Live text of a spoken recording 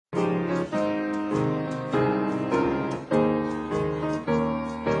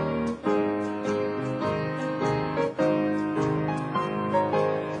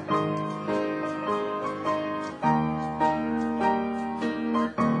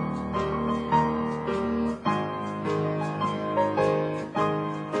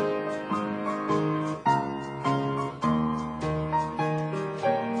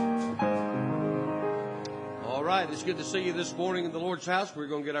it's good to see you this morning in the Lord's house. We're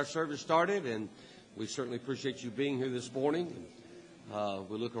going to get our service started, and we certainly appreciate you being here this morning.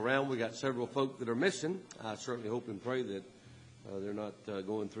 We look around, we got several folk that are missing. I certainly hope and pray that they're not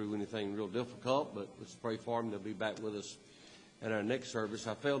going through anything real difficult, but let's pray for them. They'll be back with us in our next service.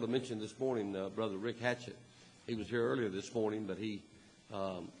 I failed to mention this morning Brother Rick Hatchett. He was here earlier this morning, but he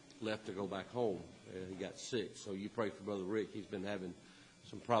left to go back home. He got sick, so you pray for Brother Rick. He's been having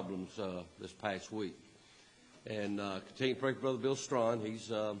some problems this past week. And continue to pray for Brother Bill Strawn.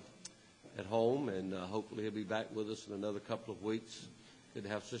 He's at home, and hopefully he'll be back with us in another couple of weeks. Good to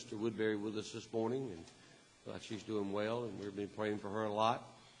have Sister Woodbury with us this morning, and she's doing well, and we've been praying for her a lot.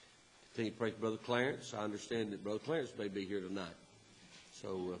 Continue to pray for Brother Clarence. I understand that Brother Clarence may be here tonight.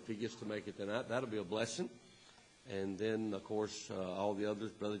 So if he gets to make it tonight, that'll be a blessing. And then, of course, all the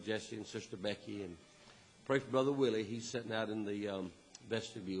others, Brother Jesse and Sister Becky. And pray for Brother Willie. He's sitting out in the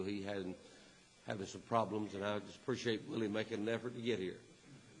vestibule. He had having some problems, and I just appreciate Willie making an effort to get here.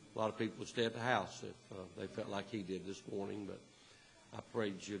 A lot of people would stay at the house if they felt like he did this morning, but I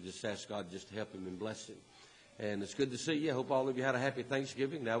prayed you'll just ask God just to help him and bless him. And it's good to see you. I hope all of you had a happy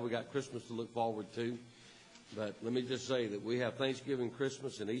Thanksgiving. Now we got Christmas to look forward to. But let me just say that we have Thanksgiving,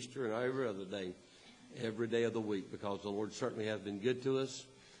 Christmas, and Easter, and every other day, every day of the week, because the Lord certainly has been good to us,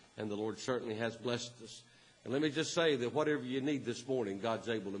 and the Lord certainly has blessed us. And let me just say that whatever you need this morning, God's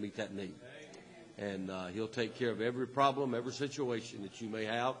able to meet that need. And he'll take care of every problem, every situation that you may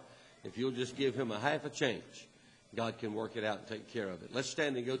have. If you'll just give him a half a change, God can work it out and take care of it. Let's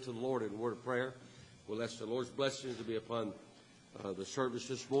stand and go to the Lord in a word of prayer. We'll ask the Lord's blessings to be upon the service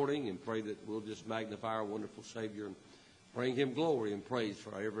this morning, and pray that we'll just magnify our wonderful Savior and bring him glory and praise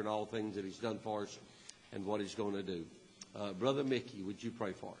for ever and all things that he's done for us and what he's going to do. Brother Mickey, would you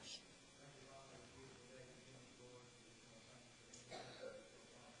pray for us?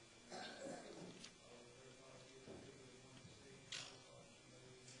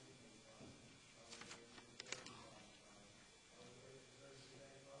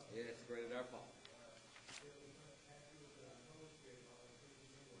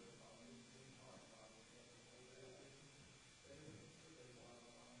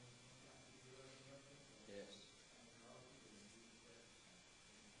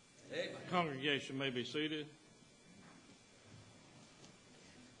 Congregation may be seated.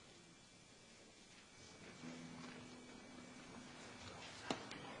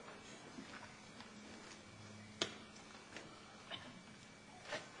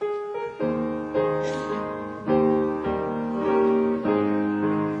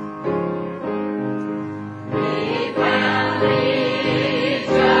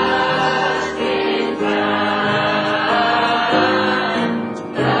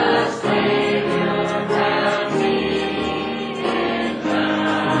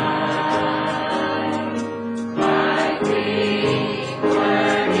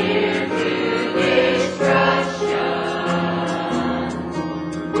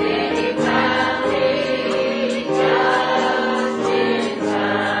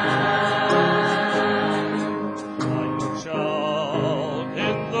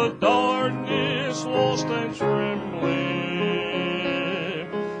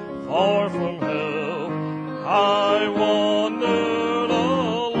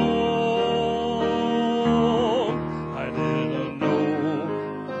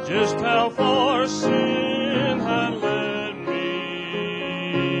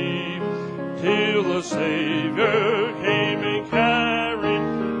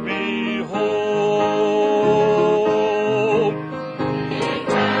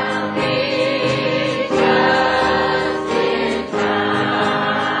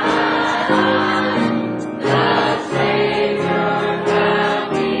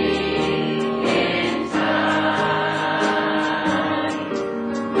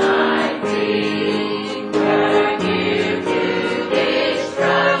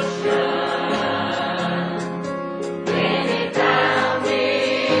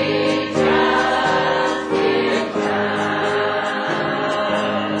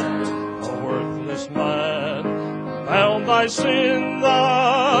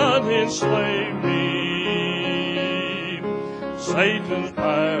 Savior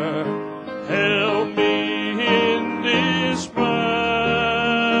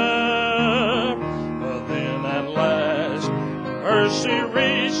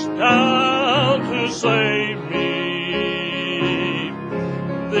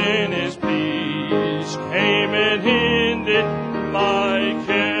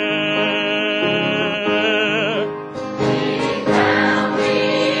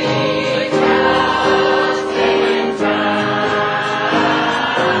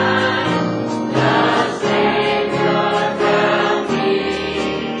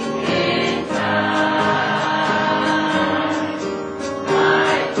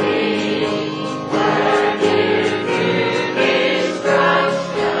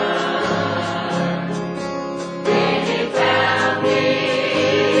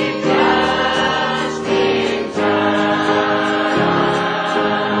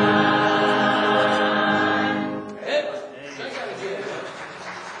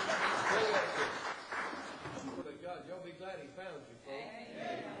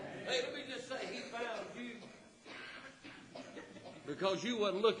because you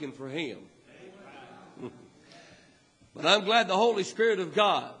wasn't looking for him. But I'm glad the Holy Spirit of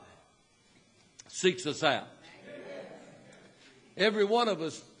God seeks us out. Every one of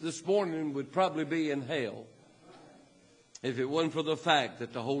us this morning would probably be in hell if it wasn't for the fact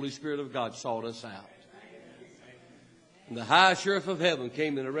that the Holy Spirit of God sought us out. And the high sheriff of heaven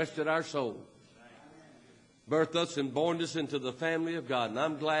came and arrested our soul, birthed us and born us into the family of God. And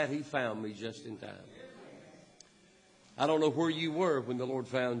I'm glad he found me just in time. I don't know where you were when the Lord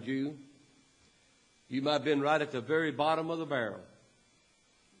found you. You might have been right at the very bottom of the barrel.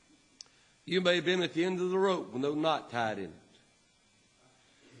 You may have been at the end of the rope with no knot tied in it.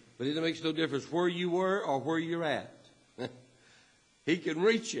 But it makes no difference where you were or where you're at. He can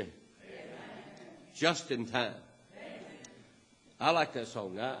reach you just in time. I like that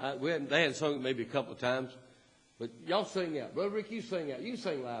song. They hadn't sung it maybe a couple of times. But y'all sing out. Brother Rick, you sing out. You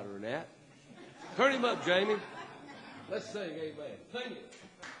sing louder than that. Turn him up, Jamie. Let's sing, amen. Sing it.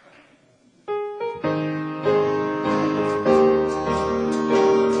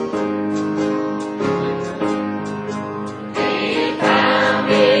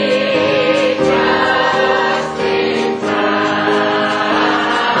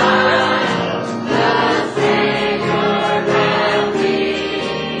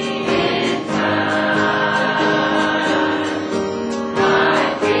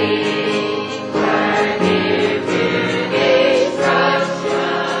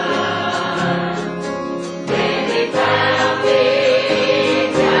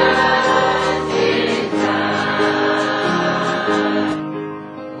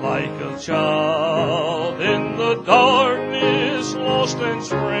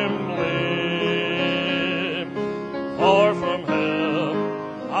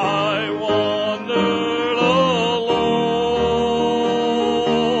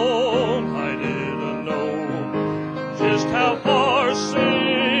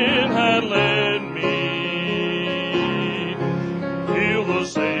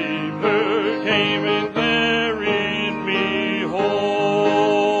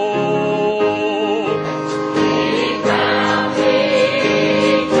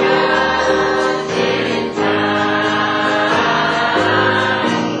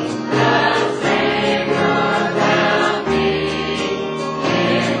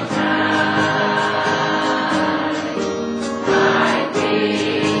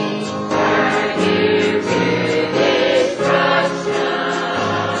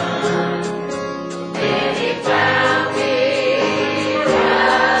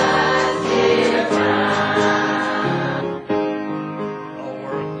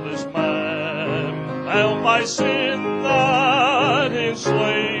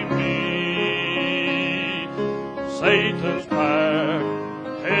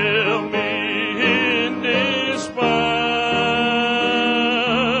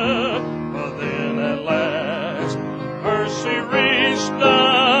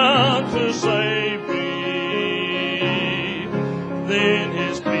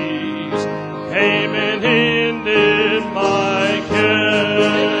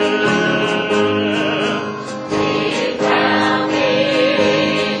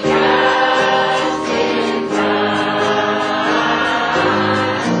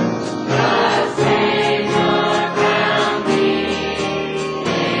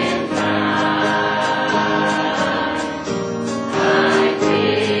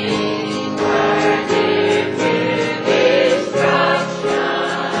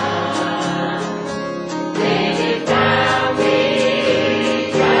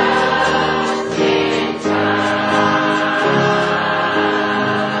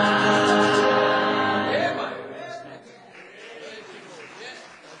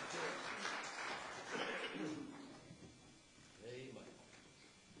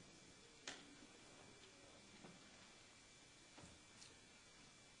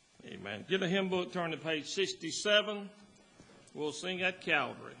 Amen. Get a hymn book, turn to page 67. We'll sing at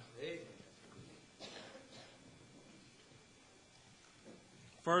Calvary.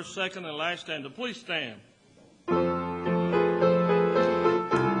 First, second, and last stanza. Please stand.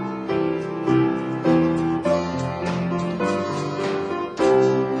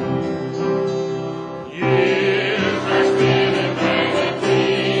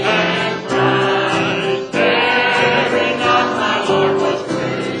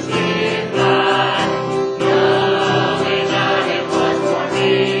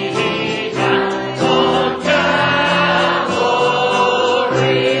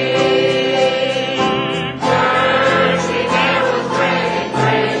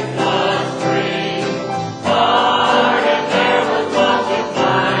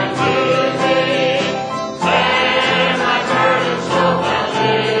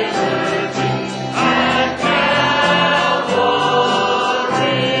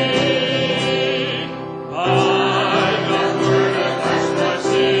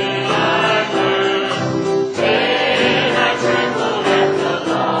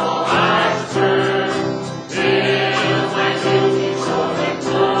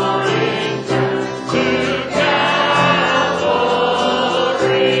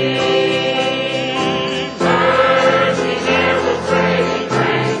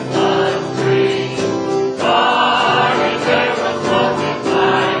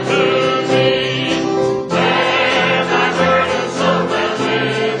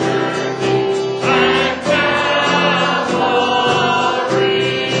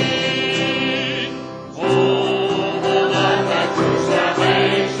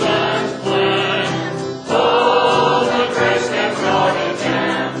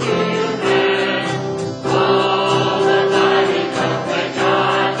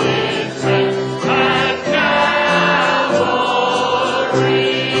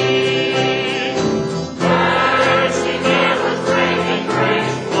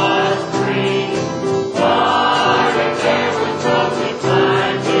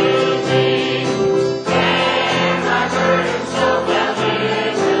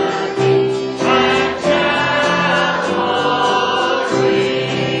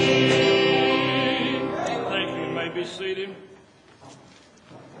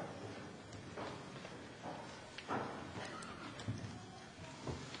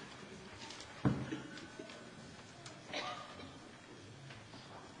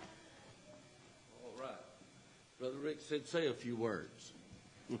 Rick said, say a few words.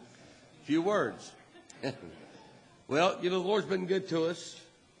 Few words. Well, you know, the Lord's been good to us.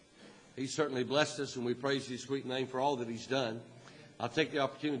 He's certainly blessed us, and we praise His sweet name for all that He's done. I'll take the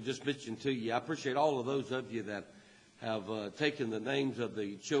opportunity to just mention to you, I appreciate all of those of you that have taken the names of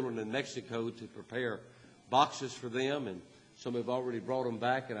the children in Mexico to prepare boxes for them, and some have already brought them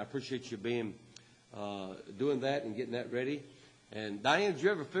back, and I appreciate you being doing that and getting that ready. And Diane, did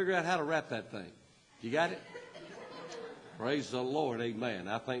you ever figure out how to wrap that thing? You got it? Praise the Lord, amen.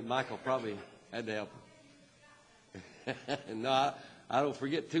 I think Michael probably had to help him. No, I don't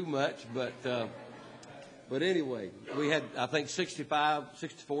forget too much, but anyway, we had, I think, 64,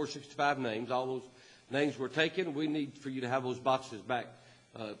 65 names. All those names were taken. We need for you to have those boxes back,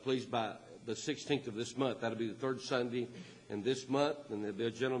 please, by the 16th of this month. That'll be the third Sunday in this month, and there'll be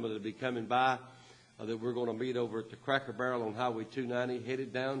a gentleman that'll be coming by that we're going to meet over at the Cracker Barrel on Highway 290,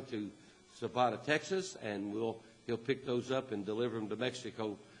 headed down to Zapata, Texas, and he'll pick those up and deliver them to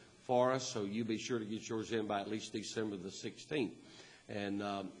Mexico for us. So you be sure to get yours in by at least December the 16th, and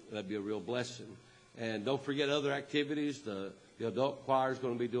that'd be a real blessing. And don't forget other activities. The adult choir is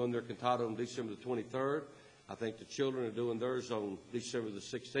going to be doing their cantata on December the 23rd. I think the children are doing theirs on December the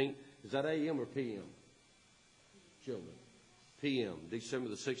 16th. Is that a.m. or p.m.? Children. P.m. December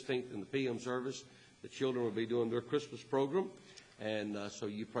the 16th in the p.m. service. The children will be doing their Christmas program. And so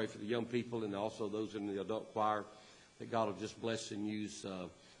you pray for the young people and also those in the adult choir that God will just bless and use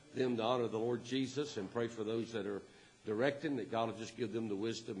them to honor the Lord Jesus, and pray for those that are directing, that God will just give them the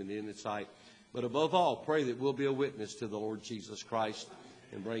wisdom and the insight. But above all, pray that we'll be a witness to the Lord Jesus Christ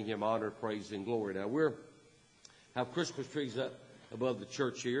and bring Him honor, praise, and glory. Now, we have Christmas trees up above the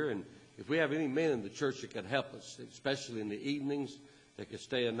church here, and if we have any men in the church that could help us, especially in the evenings, that could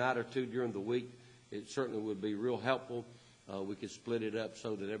stay a night or two during the week, it certainly would be real helpful. We could split it up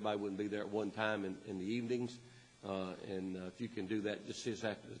so that everybody wouldn't be there at one time in the evenings. And if you can do that, just see us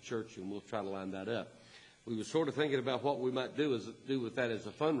after the church, and we'll try to line that up. We were sort of thinking about what we might do with that as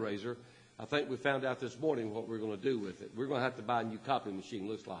a fundraiser. I think we found out this morning what we're going to do with it. We're going to have to buy a new copy machine,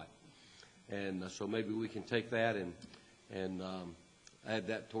 looks like. And so maybe we can take that and add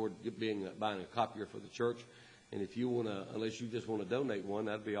that toward buying a copier for the church. And if you want to, unless you just want to donate one,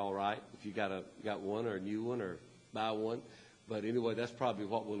 that'd be all right. If you got one or a new one or buy one. But anyway, that's probably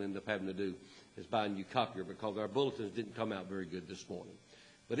what we'll end up having to do, is buy a new copier, because our bulletins didn't come out very good this morning.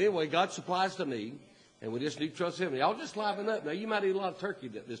 But anyway, God supplies the need, and we just need to trust Him. Y'all just liven up. Now, you might eat a lot of turkey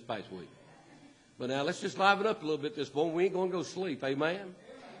this past week. But now let's just liven up a little bit this morning. We ain't going to go sleep, amen?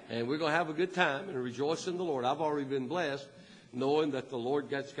 And we're going to have a good time and rejoice in the Lord. I've already been blessed knowing that the Lord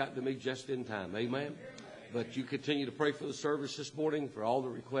got to me just in time, amen? But you continue to pray for the service this morning, for all the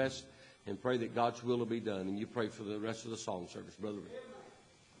requests, and pray that God's will will be done. And you pray for the rest of the song service, Brother Rick.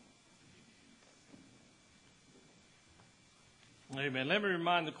 Amen. Let me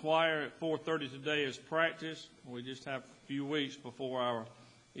remind the choir at 4:30 today is practice. We just have a few weeks before our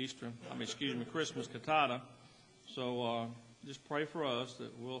Christmas cantata. So just pray for us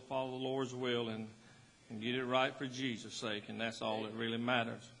that we'll follow the Lord's will and get it right for Jesus' sake, and that's all that really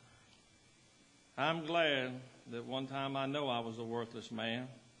matters. I'm glad that one time I know I was a worthless man,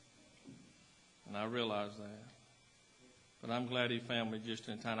 and I realized that. But I'm glad He found me just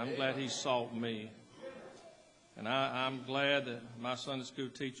in time. I'm glad He sought me. And I'm glad that my Sunday school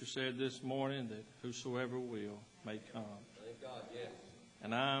teacher said this morning that whosoever will may come. Thank God, yes.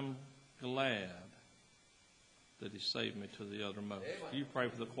 And I'm glad that He saved me to the uttermost. You pray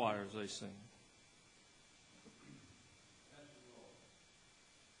for the choir as they sing.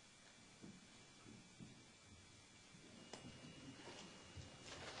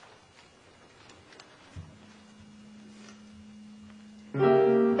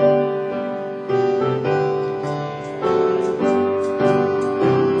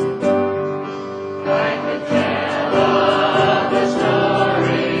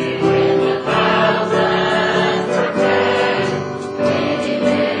 When the thousands pretend, He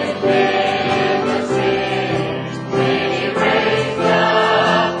lived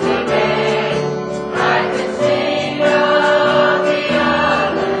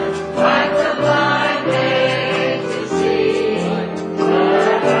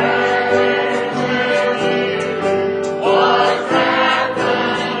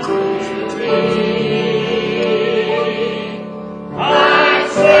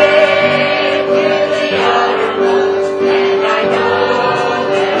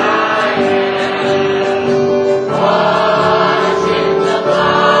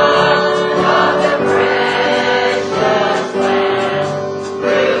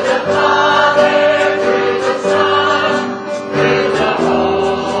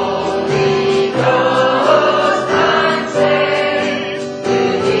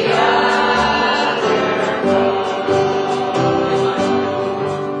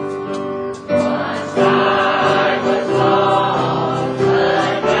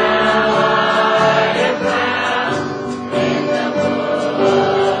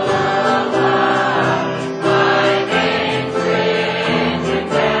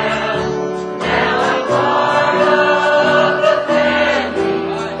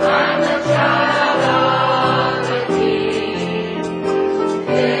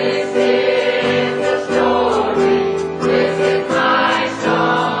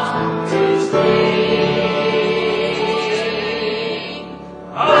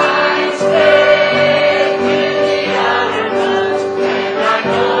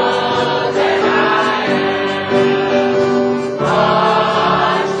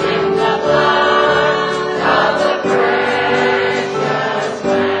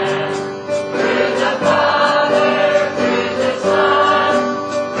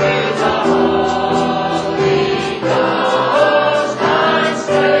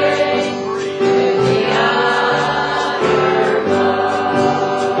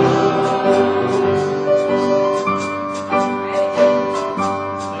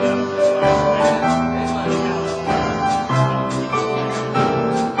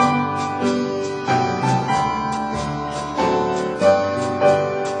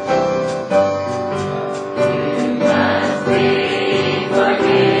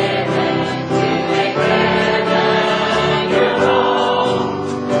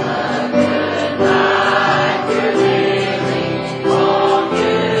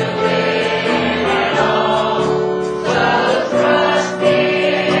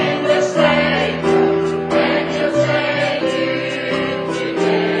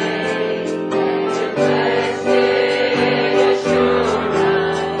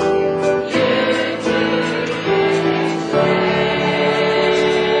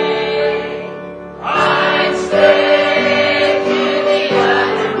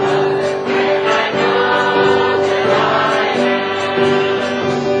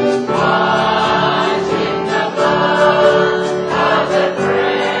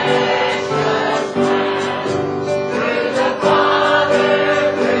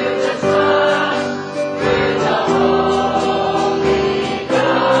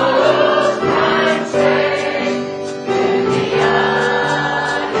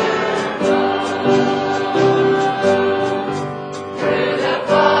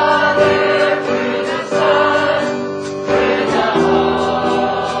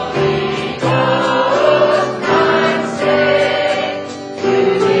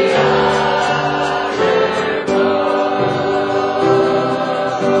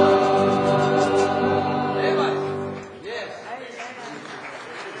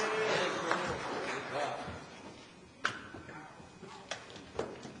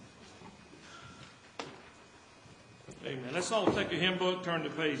Let's all take a hymn book, turn to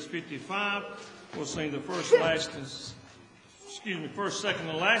page 55. We'll sing the first, second,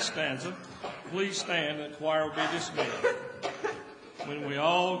 and last stanza. Please stand, and the choir will be dismissed. When we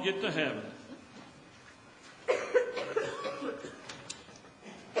all get to heaven.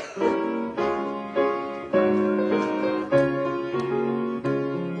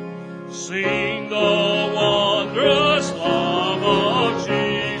 Sing the wondrous love of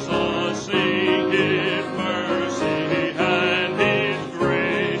Jesus, sing His mercy and His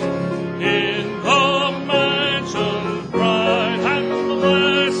grace. In the mansions bright and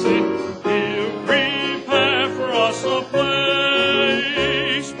blessed, He'll prepare for us a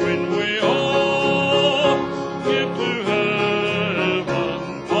place when we all get to heaven.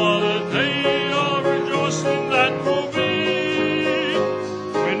 What a day of rejoicing that will be.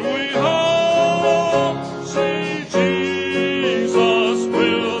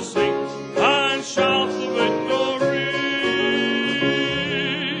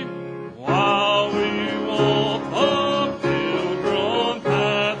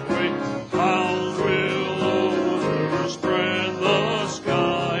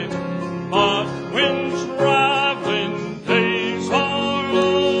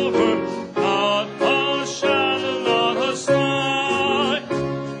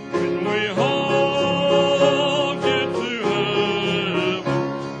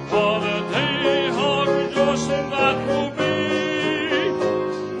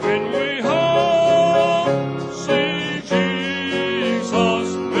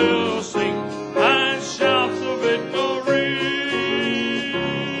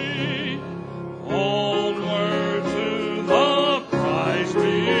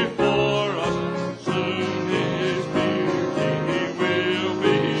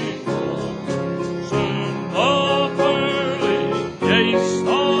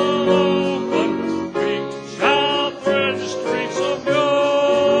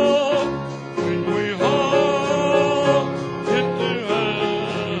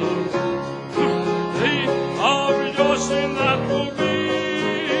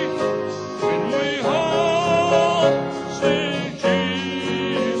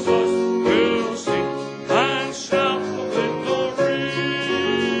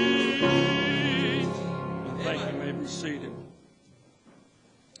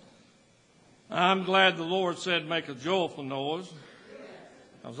 I'm glad the Lord said make a joyful noise,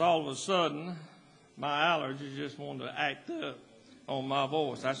 because all of a sudden my allergies just wanted to act up on my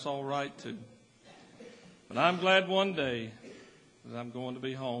voice. That's all right too. But I'm glad one day that I'm going to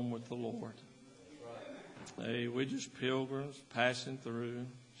be home with the Lord. Hey, we're just pilgrims passing through,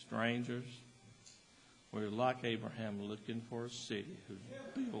 strangers. We're like Abraham looking for a city whose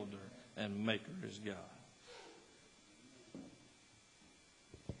builder and maker is God.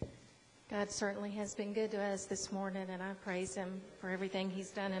 God certainly has been good to us this morning, and I praise Him for everything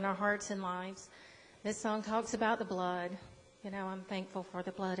He's done in our hearts and lives. This song talks about the blood. You know, I'm thankful for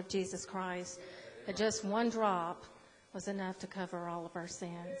the blood of Jesus Christ, that just one drop was enough to cover all of our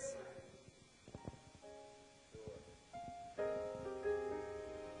sins.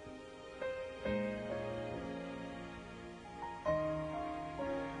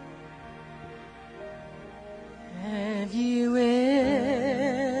 Have you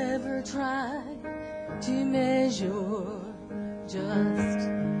ever tried to measure just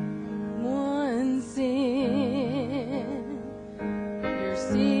one sin? You're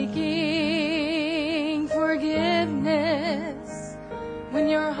seeking forgiveness when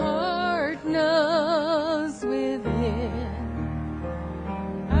your heart knows within.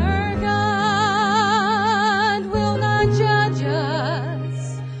 Our God will not judge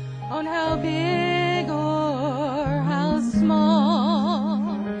us on how big or how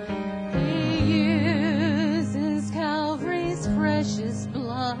small. He uses Calvary's precious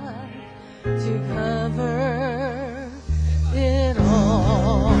blood to cover it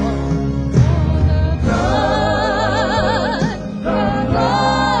all. The blood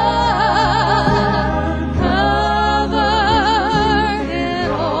covered it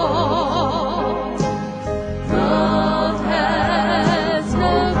all. Love has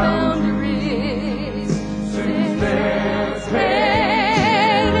no boundaries. Sin is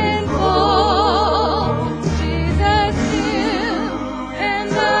paid in full. Jesus knew in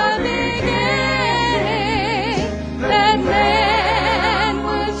the beginning that man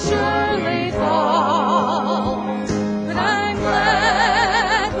would surely fall. But I'm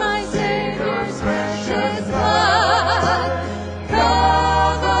glad my Savior's precious blood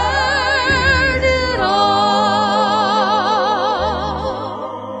covered it all.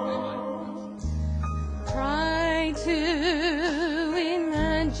 Try to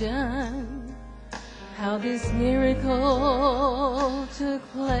imagine how how this miracle took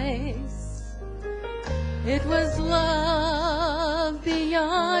place. It was love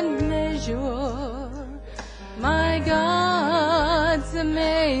beyond measure, my God's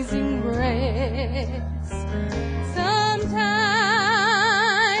amazing grace. Sometimes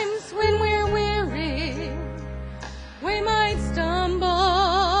when we're weary, we might stumble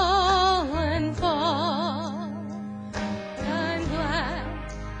and fall. I'm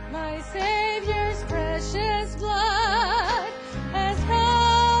glad my Savior's precious blood has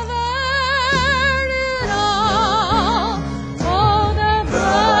covered it all. Oh, the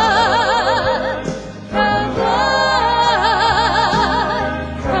blood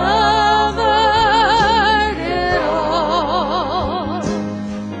covered it all.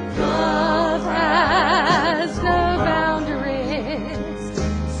 Love has no boundaries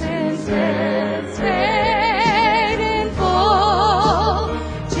since it's paid in full.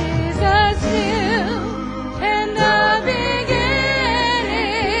 Jesus knew in the beginning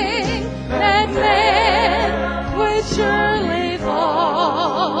that man would surely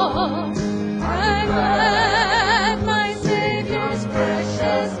fall. I'm glad my Savior's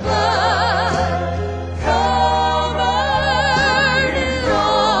precious blood covered it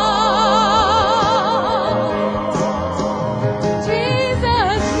all.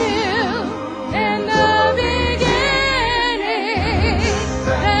 Jesus knew in the beginning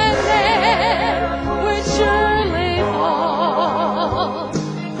that man would surely fall.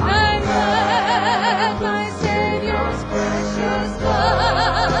 I'm glad my Savior's precious blood.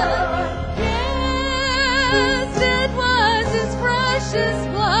 Yes, it was His precious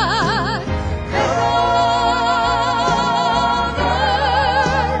blood that covered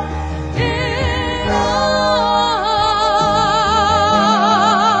it all.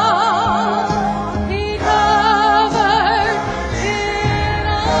 He covered it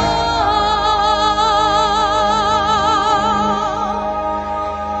all.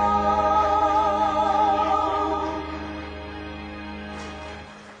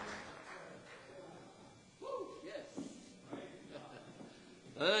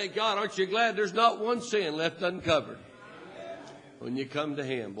 Thank God. Aren't you glad there's not one sin left uncovered when you come to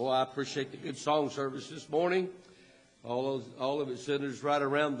Him? Boy, I appreciate the good song service this morning. All of it centers right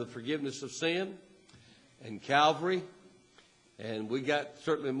around the forgiveness of sin and Calvary. And we got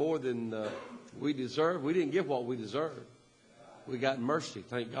certainly more than we deserve. We didn't get what we deserved. We got mercy,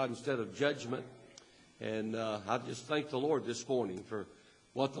 thank God, instead of judgment. And I just thank the Lord this morning for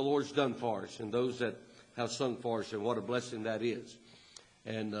what the Lord's done for us and those that have sung for us, and what a blessing that is.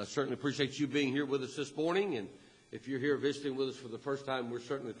 And certainly appreciate you being here with us this morning. And if you're here visiting with us for the first time, we're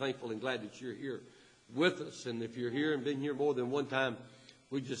certainly thankful and glad that you're here with us. And if you're here and been here more than one time,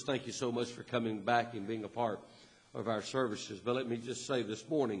 we just thank you so much for coming back and being a part of our services. But let me just say this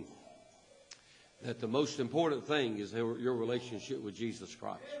morning that the most important thing is your relationship with Jesus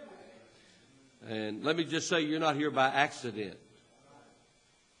Christ. And let me just say, you're not here by accident.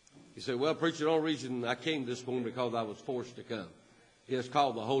 You say, well, preacher, the only reason I came this morning because I was forced to come. It's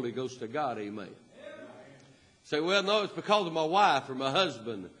called the Holy Ghost of God, amen. Say, well, no, it's because of my wife or my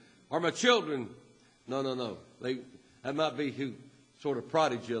husband or my children. No. That might be who sort of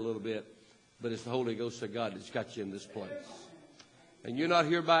prodded you a little bit, but it's the Holy Ghost of God that's got you in this place. And you're not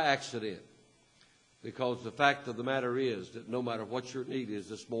here by accident, because the fact of the matter is that no matter what your need is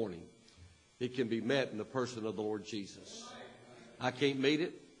this morning, it can be met in the person of the Lord Jesus. I can't meet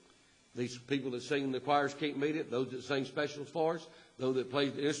it. These people that sing in the choirs can't meet it. Those that sing specials for us, those that play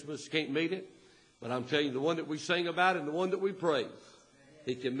the instruments can't meet it. But I'm telling you, the one that we sing about and the one that we praise,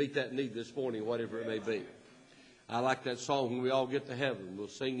 He can meet that need this morning, whatever it may be. I like that song, When We All Get to Heaven. We'll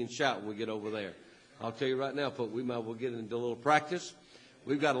sing and shout when we get over there. I'll tell you right now, folks, we might well get into a little practice.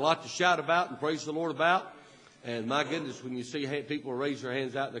 We've got a lot to shout about and praise the Lord about. And my goodness, when you see people raise their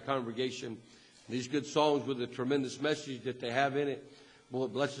hands out in the congregation, these good songs with a tremendous message that they have in it, boy,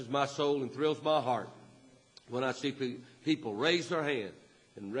 it blesses my soul and thrills my heart when I see people raise their hand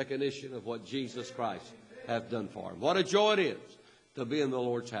in recognition of what Jesus Christ hath done for them. What a joy it is to be in the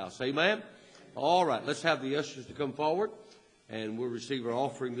Lord's house. Amen? All right, let's have the ushers to come forward, and we'll receive our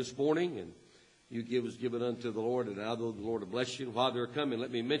offering this morning. And you give us given unto the Lord, and I know the Lord will bless you. And while they're coming,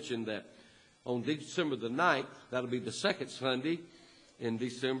 let me mention that on December the 9th, that'll be the second Sunday in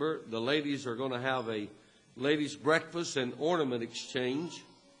December, the ladies are going to have a ladies' breakfast and ornament exchange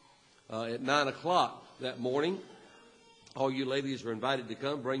at 9 o'clock that morning. All you ladies are invited to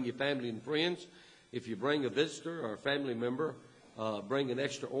come. Bring your family and friends. If you bring a visitor or a family member, bring an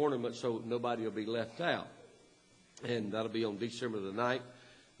extra ornament so nobody will be left out. And that'll be on December the 9th.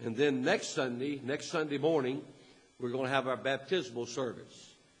 And then next Sunday morning, we're going to have our baptismal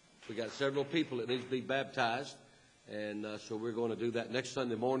service We got several people that need to be baptized, and so we're going to do that next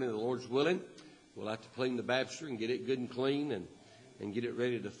Sunday morning, the Lord's willing. We'll have to clean the baptistry and get it good and clean and get it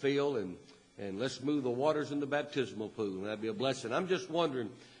ready to fill, and let's move the waters in the baptismal pool, and that'd be a blessing. I'm just wondering,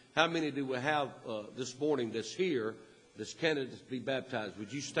 how many do we have this morning that's here, that's candidate to be baptized?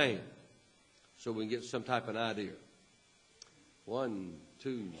 Would you stand so we can get some type of idea? 1,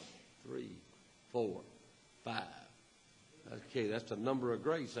 2, 3, 4, 5. Okay, that's the number of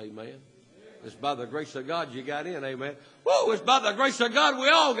grace, amen. It's by the grace of God you got in, amen. Whoa, it's by the grace of God we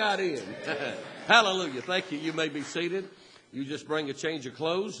all got in. Hallelujah. Thank you. You may be seated. You just bring a change of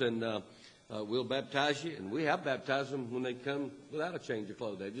clothes, and we'll baptize you. And we have baptized them when they come without a change of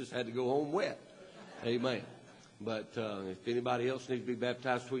clothes. They just had to go home wet. Amen. But if anybody else needs to be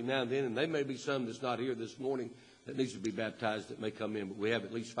baptized between now and then, and there may be some that's not here this morning that needs to be baptized that may come in, but we have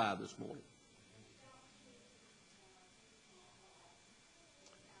at least 5 this morning.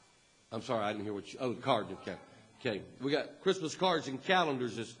 I'm sorry, I didn't hear what you... Oh, the cards, okay. Okay, we got Christmas cards and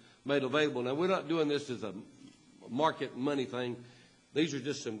calendars that's made available. Now, we're not doing this as a market money thing. These are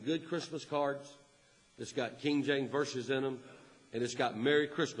just some good Christmas cards that's got King James verses in them, and it's got Merry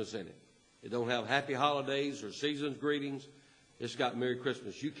Christmas in it. It don't have Happy Holidays or Season's Greetings. It's got Merry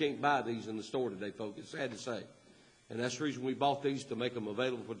Christmas. You can't buy these in the store today, folks. It's sad to say. And that's the reason we bought these, to make them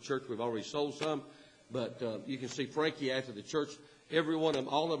available for the church. We've already sold some. But you can see Frankie after the church. Every one of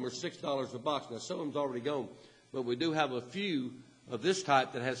them, all of them are $6 a box. Now, some of them's already gone. But we do have a few of this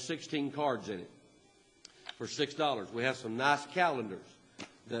type that has 16 cards in it for $6. We have some nice calendars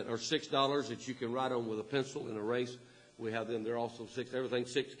that are $6 that you can write on with a pencil and erase. We have them. They're also $6.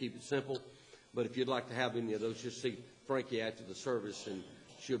 Everything's $6. Keep it simple. But if you'd like to have any of those, just see Frankie after the service, and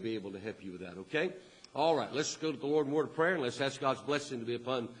she'll be able to help you with that, okay? All right, let's go to the Lord in word of prayer, and let's ask God's blessing to be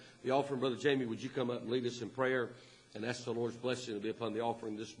upon the offering. Brother Jamie, would you come up and lead us in prayer and ask the Lord's blessing to be upon the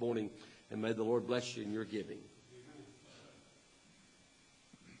offering this morning, and may the Lord bless you in your giving.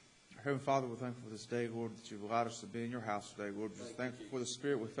 Heavenly Father, we're thankful for this day, Lord, that you've allowed us to be in your house today, Lord. We're just thankful for the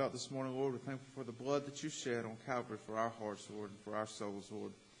Spirit we felt this morning, Lord. We're thankful for the blood that you shed on Calvary for our hearts, Lord, and for our souls,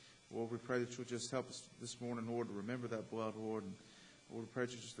 Lord. Lord, we pray that you'll just help us this morning, Lord, to remember that blood, Lord. And Lord, we pray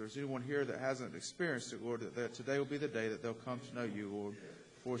that if there's anyone here that hasn't experienced it, Lord, that today will be the day that they'll come to know you, Lord,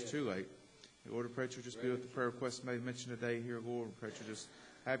 before it's too late. Lord, we pray that you'll just be with the prayer requests made mention today here, Lord. We pray that you'll just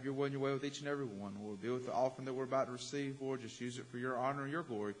have your will and your way with each and every one, Lord. Be with the offering that we're about to receive, Lord. Just use it for your honor and your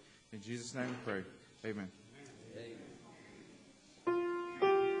glory. In Jesus' name we pray. Amen. Amen.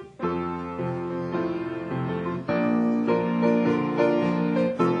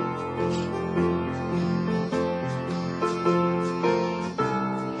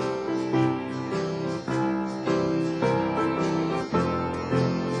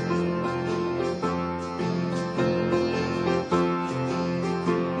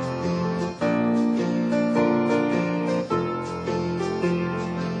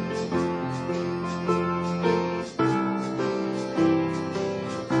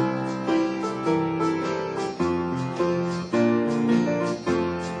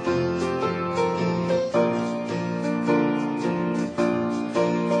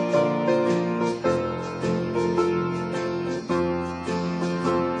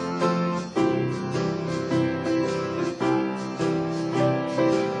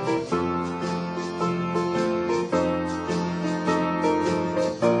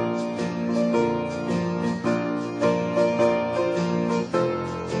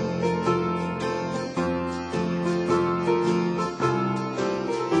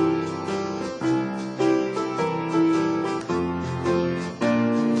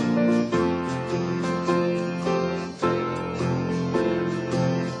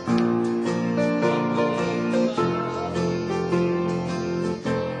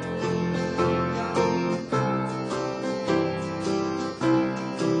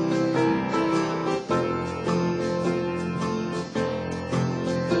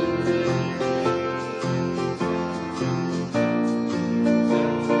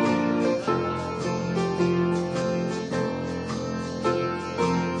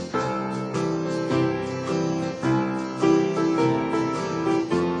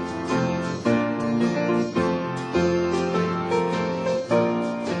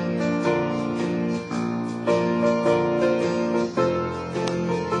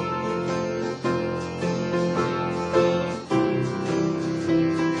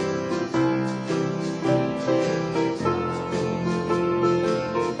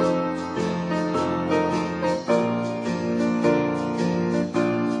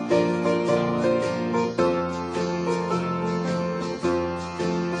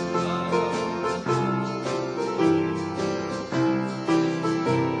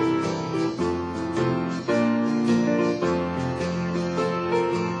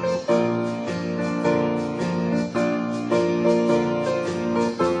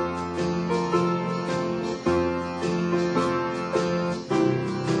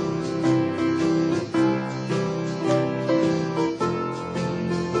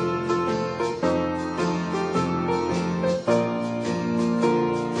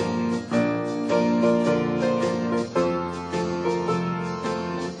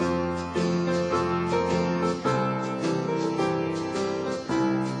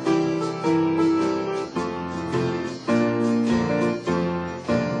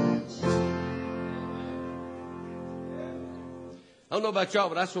 I don't know about y'all,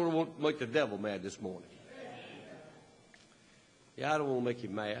 but I sort of want to make the devil mad this morning. Yeah, I don't want to make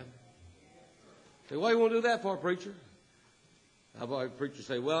him mad. Say, why you want to do that for, preacher? I've heard preachers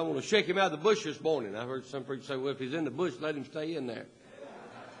say, well, I want to shake him out of the bush this morning. I've heard some preachers say, well, if he's in the bush, let him stay in there.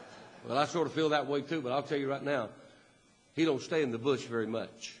 Well, I sort of feel that way too, but I'll tell you right now, he don't stay in the bush very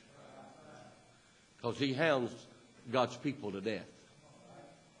much because he hounds God's people to death.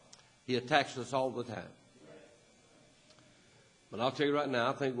 He attacks us all the time. But I'll tell you right now,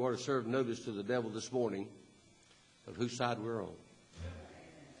 I think we ought to serve notice to the devil this morning of whose side we're on.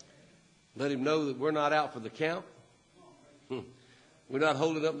 Let him know that we're not out for the count. We're not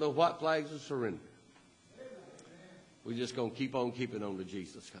holding up no white flags of surrender. We're just going to keep on keeping on to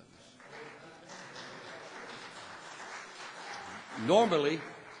Jesus comes. Normally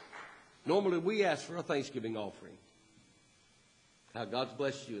we ask for a Thanksgiving offering. How God's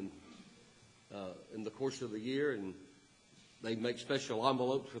blessed you in the course of the year, and they make special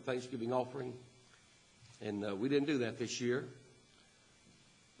envelopes for Thanksgiving offering. And we didn't do that this year.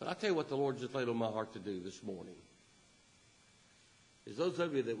 But I'll tell you what the Lord just laid on my heart to do this morning. Is those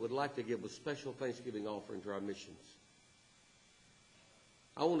of you that would like to give a special Thanksgiving offering to our missions.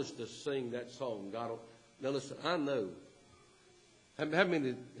 I want us to sing that song. God, now listen, I know. How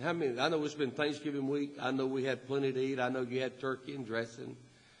many, I know it's been Thanksgiving week. I know we had plenty to eat. I know you had turkey and dressing,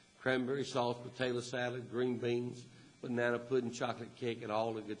 cranberry sauce, potato salad, green beans, banana pudding, chocolate cake, and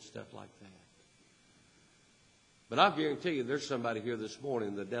all the good stuff like that. But I'll guarantee you there's somebody here this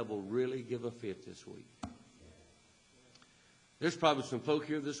morning the devil really give a fit this week. There's probably some folk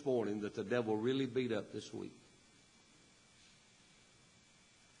here this morning that the devil really beat up this week.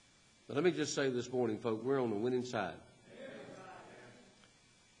 But let me just say this morning, folk, we're on the winning side.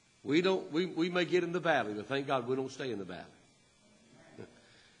 We may get in the valley, but thank God we don't stay in the valley.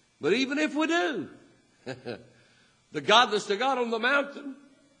 But even if we do, the God that's the God on the mountain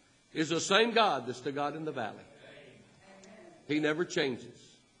is the same God that's the God in the valley. He never changes.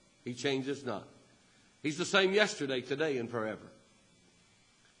 He changes not. He's the same yesterday, today, and forever.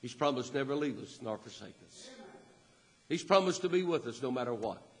 He's promised never leave us nor forsake us. He's promised to be with us no matter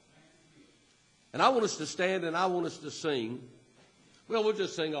what. And I want us to stand and I want us to sing. Well, we'll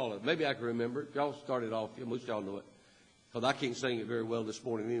just sing all of it. Maybe I can remember it. Y'all started off. Most of y'all know it. Because I can't sing it very well this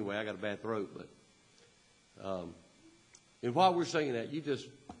morning anyway. I got a bad throat. But and while we're singing that, you just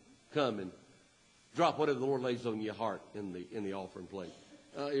come and drop whatever the Lord lays on your heart in the offering plate,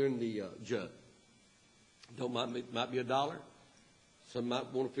 in the jug. Don't mind, it might be $1. Some might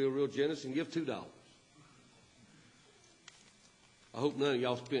want to feel real generous and give $2. I hope none of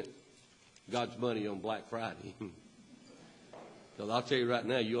y'all spent God's money on Black Friday. Because I'll tell you right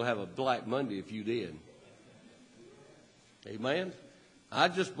now, you'll have a Black Monday if you did. Amen. I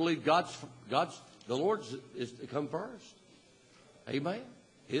just believe the Lord's is to come first. Amen.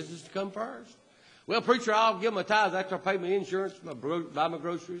 His is to come first. Well, preacher, I'll give my tithes after I pay my insurance, buy my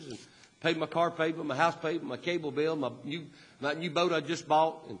groceries, and pay my car payment, my house payment, my cable bill, my new boat I just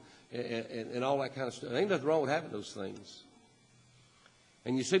bought, and all that kind of stuff. There ain't nothing wrong with having those things.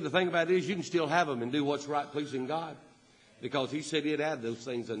 And you see, the thing about it is you can still have them and do what's right, pleasing God, because He said He'd add those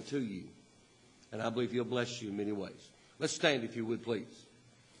things unto you. And I believe He'll bless you in many ways. Let's stand, if you would, please.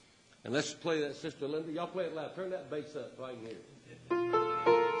 And let's play that, Sister Linda. Y'all play it loud. Turn that bass up so I can hear it.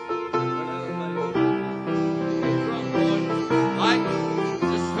 Mike,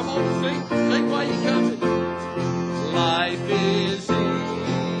 just come on and sing while you're coming. Life is easy.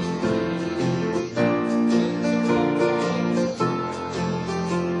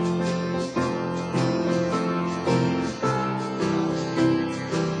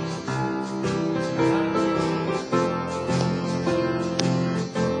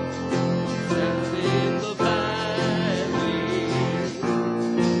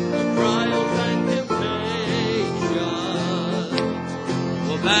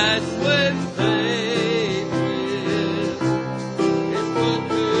 That's when faith is put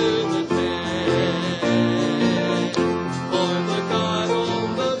to the test. For the God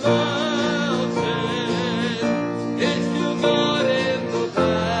on the mountain is still God in the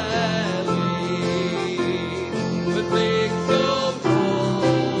valley. When things go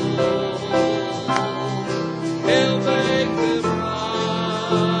wrong, He'll make them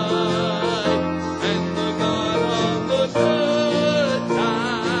right. And the God on the good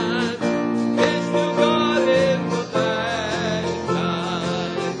times is still God in the bad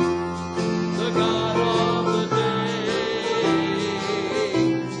times. The God of the day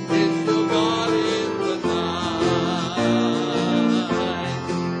is still God in the night.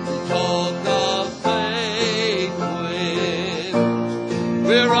 Talk of faith when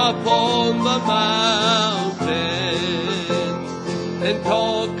we're up on the mountain. and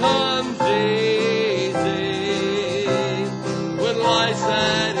cold comes easy when life's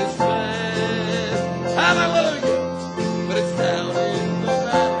at its best. Hallelujah! But it's down in the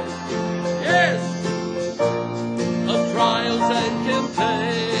valley, yes, of trials and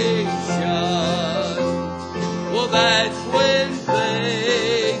temptation. Well, that's when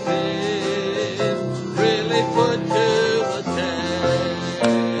faith is really put to the test.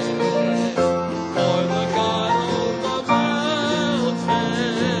 For the God on the mountain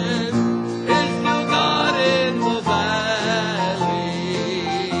is still God in the valley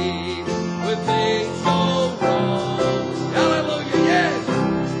when things go wrong. Hallelujah, yes!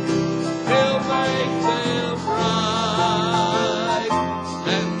 He'll make them right.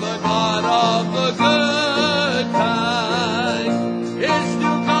 And the God of the good times is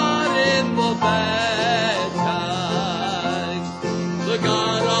still God in the bad times. The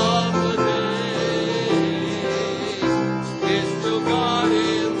God of the day is still God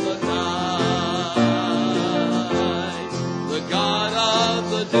in the night. The God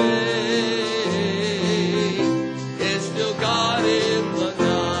of the day is still God in the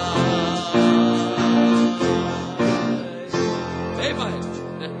night. Amen.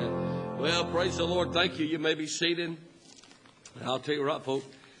 Well, praise the Lord. Thank you. You may be seated. I'll tell you right, folks,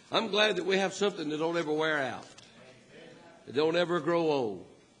 I'm glad that we have something that don't ever wear out. It don't ever grow old.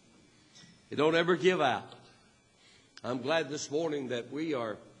 It don't ever give out. I'm glad this morning that we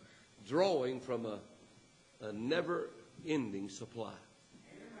are drawing from a never-ending supply.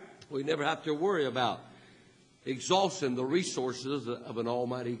 We never have to worry about exhausting the resources of an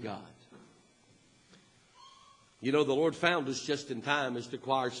almighty God. You know, the Lord found us just in time, as the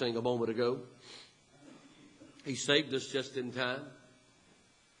choir sang a moment ago. He saved us just in time.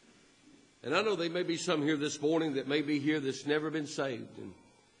 And I know there may be some here this morning that may be here that's never been saved and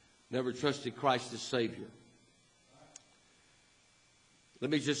never trusted Christ as Savior. Let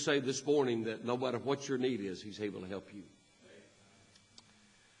me just say this morning that no matter what your need is, He's able to help you.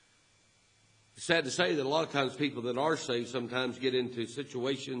 It's sad to say that a lot of times people that are saved sometimes get into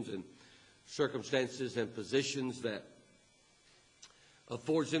situations and circumstances and positions that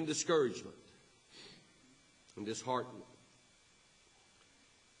affords them discouragement and disheartenment.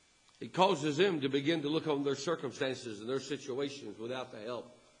 It causes them to begin to look on their circumstances and their situations without the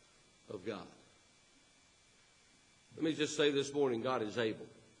help of God. Let me just say this morning, God is able.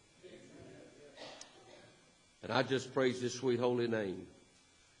 And I just praise His sweet holy name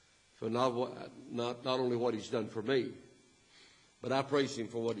for not only what He's done for me, but I praise Him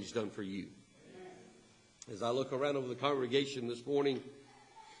for what He's done for you. As I look around over the congregation this morning,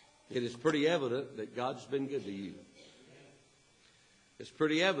 it is pretty evident that God's been good to you. It's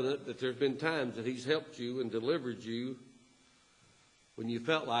pretty evident that there's been times that He's helped you and delivered you when you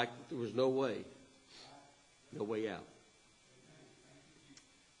felt like there was no way out.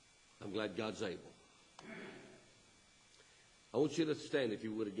 I'm glad God's able. I want you to stand, if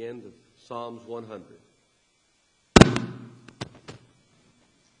you would, again, to Psalms 100.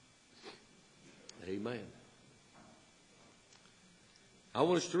 Amen. I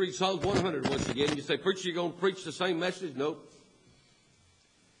want us to read Psalms 100 once again. You say, preacher, you're going to preach the same message? Nope.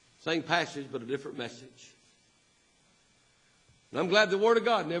 Same passage, but a different message. And I'm glad the Word of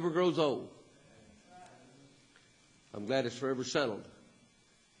God never grows old. I'm glad it's forever settled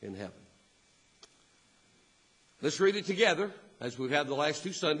in heaven. Let's read it together, as we've had the last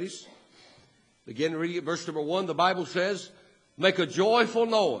two Sundays. Begin reading at verse number 1. The Bible says, make a joyful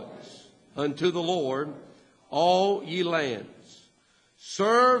noise unto the Lord, all ye lands.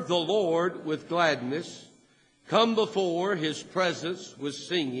 Serve the Lord with gladness. Come before His presence with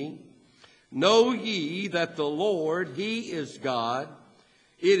singing. Know ye that the Lord, He is God.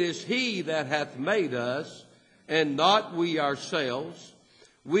 It is He that hath made us, and not we ourselves.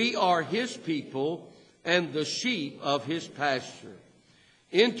 We are His people, and the sheep of His pasture.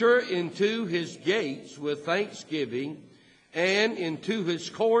 Enter into His gates with thanksgiving, and into His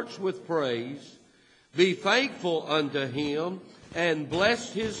courts with praise. Be thankful unto Him, and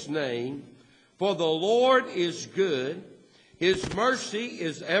bless His name. For the Lord is good, His mercy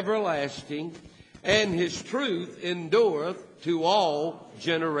is everlasting, and His truth endureth to all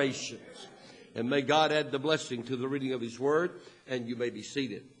generations. And may God add the blessing to the reading of His Word, and you may be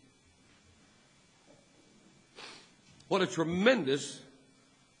seated. What a tremendous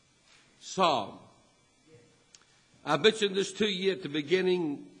psalm. I mentioned this to you at the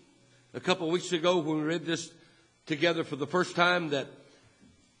beginning a couple of weeks ago when we read this together for the first time, that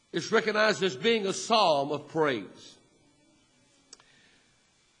it's recognized as being a psalm of praise.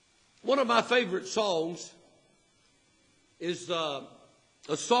 One of my favorite songs is a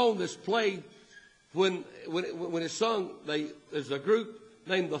song that's played when it's sung, there's a group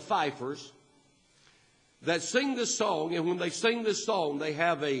named the Fifers that sing this song, and when they sing this song, they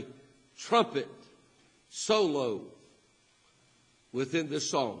have a trumpet solo within this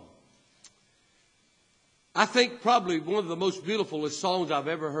song. I think probably one of the most beautifulest songs I've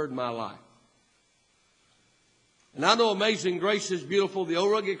ever heard in my life. And I know Amazing Grace is beautiful, the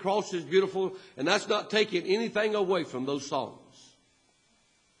Old Rugged Cross is beautiful, and that's not taking anything away from those songs.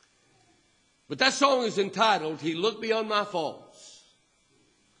 But that song is entitled, He Looked Beyond My Faults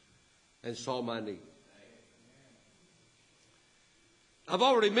and Saw My Need. I've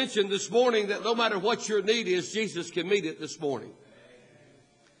already mentioned this morning that no matter what your need is, Jesus can meet it this morning.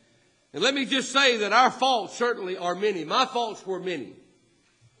 And let me just say that our faults certainly are many. My faults were many.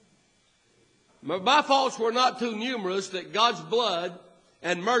 My faults were not too numerous that God's blood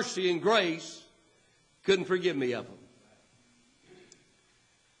and mercy and grace couldn't forgive me of them.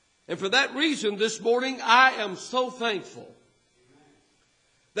 And for that reason, this morning, I am so thankful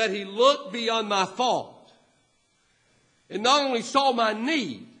that He looked beyond my fault and not only saw my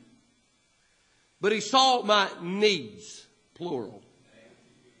need, but He saw my needs, plural.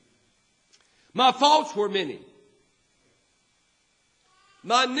 My faults were many.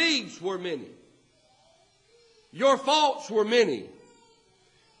 My needs were many. Your faults were many.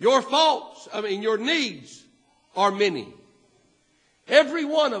 Your needs are many. Every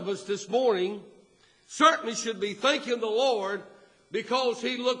one of us this morning certainly should be thanking the Lord because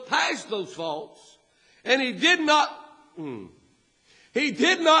He looked past those faults and He did not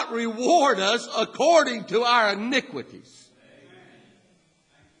reward us according to our iniquities.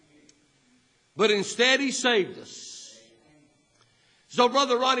 But instead He saved us. So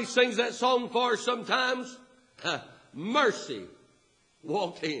Brother Ronnie sings that song for us sometimes. Mercy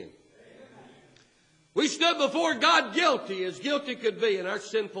walked in. We stood before God guilty as guilty could be in our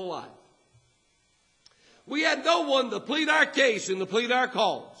sinful life. We had no one to plead our case and to plead our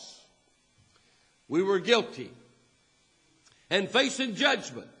cause. We were guilty and facing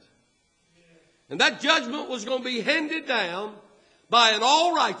judgment. And that judgment was going to be handed down by an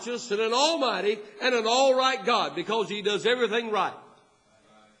all-righteous and an almighty and an all-right God because He does everything right.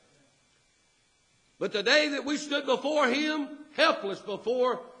 But the day that we stood before Him, helpless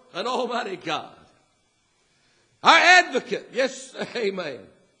before an almighty God, our advocate, yes, amen,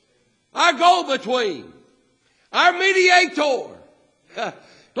 our go-between, our mediator,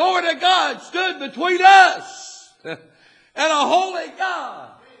 glory to God, stood between us and a holy God.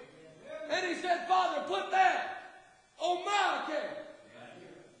 And He said, Father, put that on my account.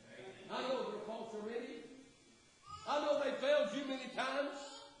 I know your faults are many. I know they failed you many times.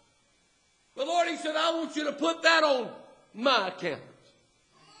 But Lord, He said, I want you to put that on my account.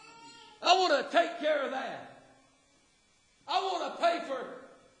 I want to take care of that. I want to pay for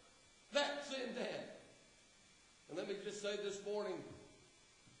that sin debt. And let me just say this morning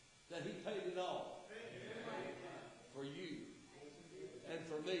that He paid it all for you and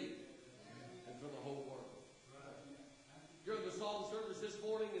for me and for the whole world. During the psalm service this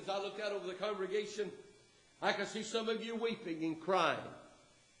morning, as I look out over the congregation, I can see some of you weeping and crying,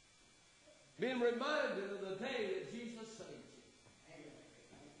 being reminded of the day that Jesus saved you.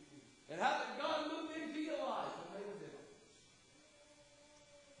 And how that God moved into your life and made a difference.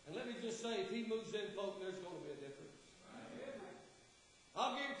 And let me just say, if He moves in, folks, there's going to be a difference.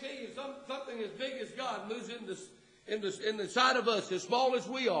 I'll guarantee you, something as big as God moves in the side of us, as small as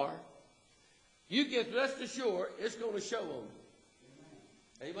we are, you get rest assured it's going to show on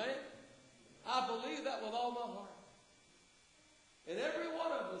you. Amen? I believe that with all my heart. And every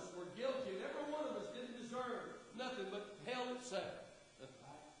one of us were guilty, and every one of us didn't deserve nothing but hell itself. But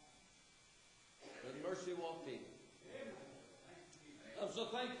mercy walked in. I'm so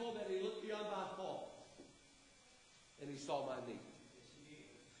thankful that He looked beyond my fault and He saw my need.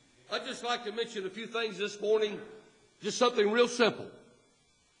 I'd just like to mention a few things this morning, just something real simple.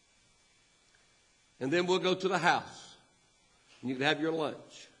 And then we'll go to the house. And you can have your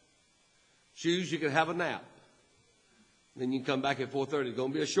lunch. Choose, you can have a nap. Then you can come back at 4:30. It's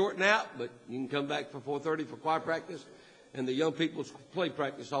going to be a short nap, but you can come back for 4:30 for choir practice. And the young people's play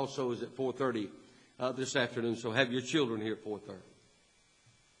practice also is at 4:30 this afternoon. So have your children here at 4:30.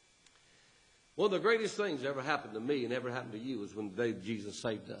 One of the greatest things that ever happened to me and ever happened to you is when the day Jesus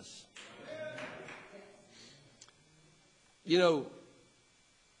saved us. You know,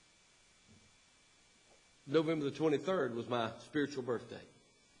 November the 23rd was my spiritual birthday.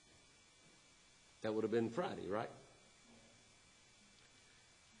 That would have been Friday, right?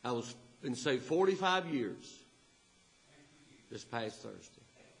 I was been saved 45 years this past Thursday.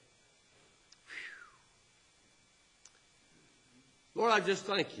 Whew. Lord, I just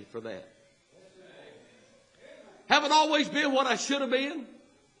thank you for that. Haven't always been what I should have been.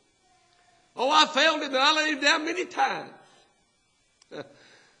 Oh, I failed him and I let him down many times.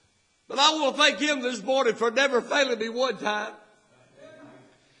 But I want to thank him this morning for never failing me one time.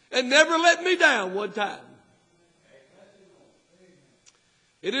 And never let me down one time.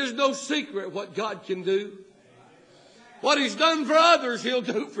 It is no secret what God can do. What he's done for others, he'll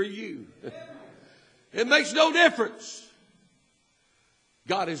do for you. It makes no difference.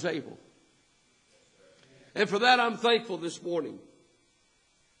 God is able. And for that, I'm thankful this morning.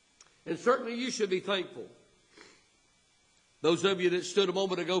 And certainly you should be thankful. Those of you that stood a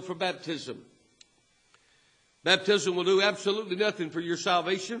moment ago for baptism. Baptism will do absolutely nothing for your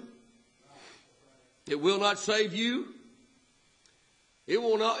salvation. It will not save you. It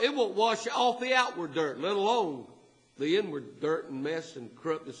won't wash off the outward dirt, let alone the inward dirt and mess and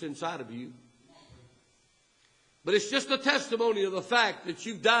corrupt that's inside of you. But it's just a testimony of the fact that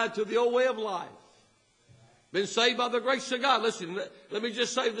you've died to the old way of life. Been saved by the grace of God. Listen, let me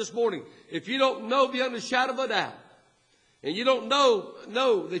just say this morning, if you don't know beyond a shadow of a doubt, and you don't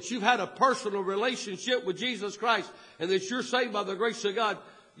know that you've had a personal relationship with Jesus Christ and that you're saved by the grace of God,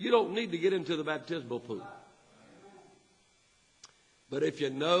 you don't need to get into the baptismal pool. But if you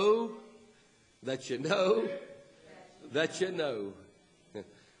know that you know that you know,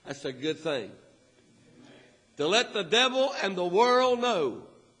 that's a good thing. To let the devil and the world know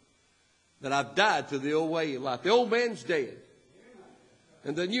that I've died to the old way of life. The old man's dead.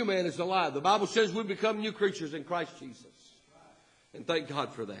 And the new man is alive. The Bible says we become new creatures in Christ Jesus. And thank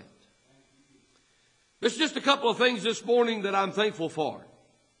God for that. There's just a couple of things this morning that I'm thankful for,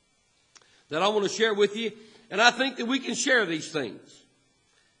 that I want to share with you. And I think that we can share these things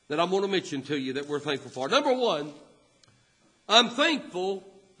that I want to mention to you that we're thankful for. Number one, I'm thankful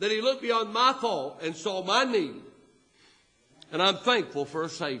that he looked beyond my thought and saw my need. And I'm thankful for a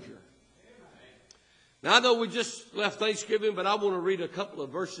Savior. Now, I know we just left Thanksgiving, but I want to read a couple of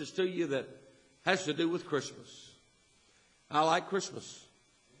verses to you that has to do with Christmas. I like Christmas.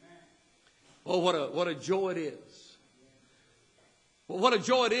 Oh, what a joy it is. Well, what a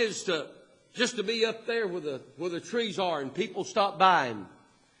joy it is to be up there where the trees are and people stop by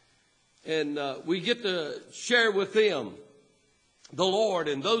and we get to share with them the Lord,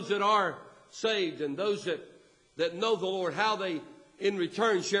 and those that are saved and those that know the Lord, how they in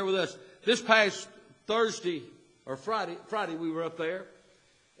return share with us. This past Thursday or Friday we were up there,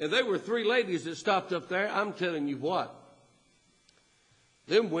 and there were 3 ladies that stopped up there. I'm telling you what,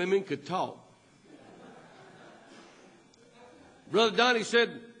 them women could talk. Brother Donnie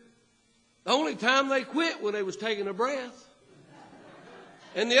said the only time they quit when they was taking a breath.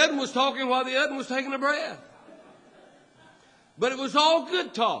 And the other one was talking while the other one was taking a breath. But it was all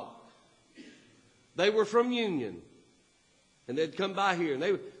good talk. They were from Union. And they'd come by here.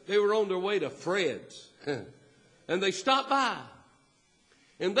 And they were on their way to Fred's. And they stopped by.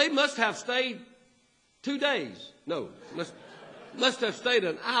 And they must have stayed 2 days. No, must have stayed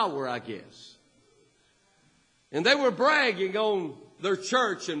an hour, I guess. And they were bragging on their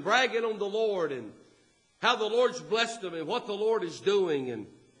church and bragging on the Lord and how the Lord's blessed them and what the Lord is doing.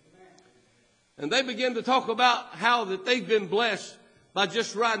 And they began to talk about how that they've been blessed by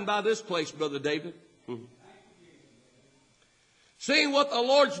just riding by this place, Brother David. Seeing what the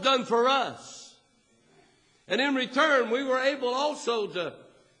Lord's done for us. And in return, we were able also to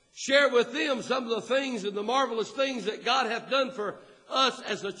share with them some of the things and the marvelous things that God hath done for us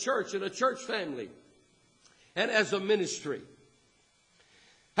as a church and a church family and as a ministry.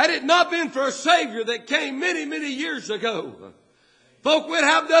 Had it not been for a Savior that came many, many years ago, folk, we'd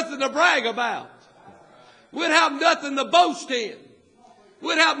have nothing to brag about. We'd have nothing to boast in.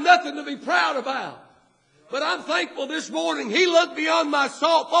 We'd have nothing to be proud about. But I'm thankful this morning he looked beyond my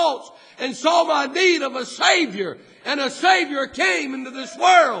faults and saw my need of a Savior. And a Savior came into this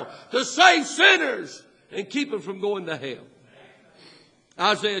world to save sinners and keep them from going to hell.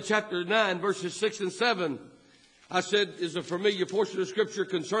 Isaiah chapter 9, verses 6 and 7, I said, is a familiar portion of Scripture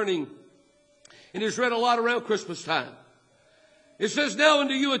concerning, and it's read a lot around Christmas time. It says, now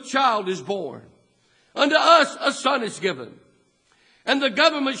unto you a child is born. Unto us a son is given. And the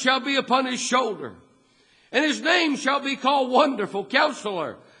government shall be upon his shoulder. And his name shall be called Wonderful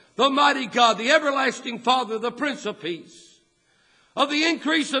Counselor, the Mighty God, the Everlasting Father, the Prince of Peace. Of the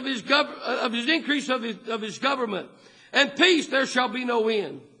increase of his government and peace there shall be no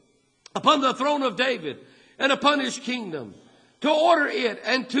end. Upon the throne of David and upon his kingdom, to order it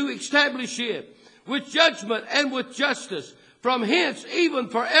and to establish it with judgment and with justice from hence even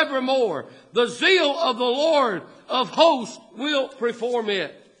forevermore. The zeal of the Lord of hosts will perform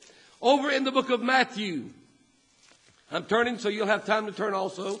it. Over in the book of Matthew, I'm turning, so you'll have time to turn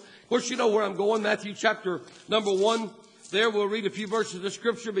also. Of course, you know where I'm going. Matthew chapter number 1. There we'll read a few verses of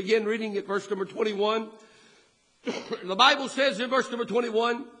Scripture. Begin reading at verse number 21. The Bible says in verse number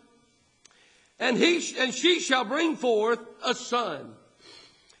 21, And she shall bring forth a son,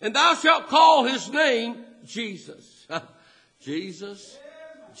 and thou shalt call his name Jesus. Jesus,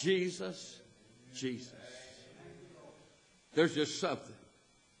 Jesus, Jesus. There's just something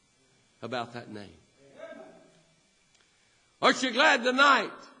about that name. Aren't you glad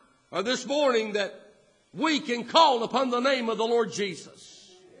tonight or this morning that we can call upon the name of the Lord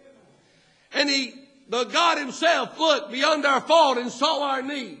Jesus? And the God himself looked beyond our fault and saw our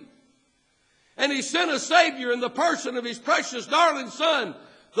need. And he sent a Savior in the person of his precious darling Son,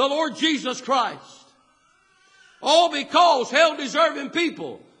 the Lord Jesus Christ. All because hell-deserving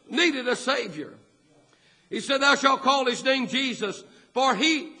people needed a Savior. He said, Thou shalt call his name Jesus, for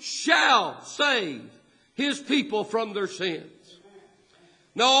he shall save his people from their sins.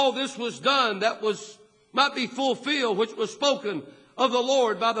 Now all this was done that might be fulfilled, which was spoken of the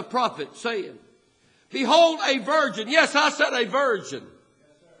Lord by the prophet, saying, Behold, a virgin. Yes, I said a virgin.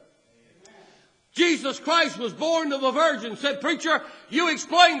 Jesus Christ was born of a virgin. Said, Preacher, you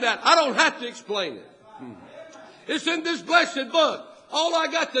explained that. I don't have to explain it. It's in this blessed book. All I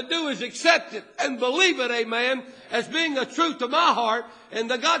got to do is accept it and believe it, amen, as being a truth to my heart. And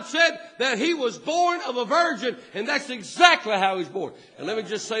the God said that he was born of a virgin, and that's exactly how he's born. And let me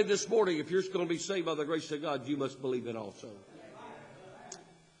just say this morning, if you're going to be saved by the grace of God, you must believe it also.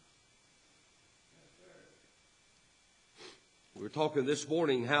 We were talking this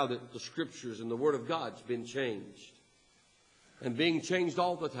morning how that the Scriptures and the Word of God's been changed. And being changed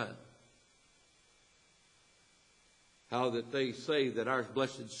all the time. How that they say that our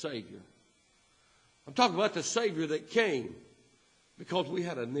blessed Savior. I'm talking about the Savior that came because we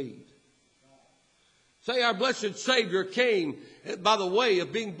had a need. Say our blessed Savior came by the way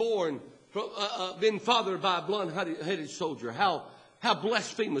of being born, being fathered by a blonde-headed soldier. How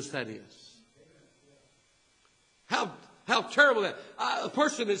blasphemous that is. How terrible that. A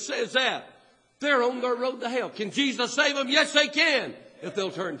person that says that, they're on their road to hell. Can Jesus save them? Yes, they can, if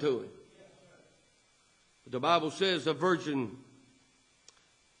they'll turn to him. But the Bible says, a virgin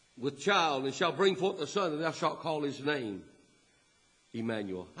with child, and shall bring forth a son, and thou shalt call his name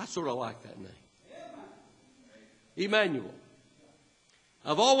Emmanuel. I sort of like that name. Emmanuel.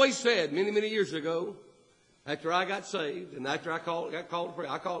 I've always said many, many years ago, after I got saved, and after I got called to preach,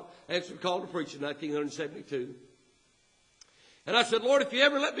 answered the call to preach in 1972. And I said, Lord, if you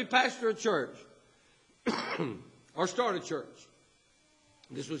ever let me pastor a church or start a church,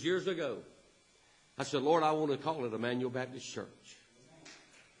 this was years ago, I said, Lord, I want to call it Emmanuel Baptist Church.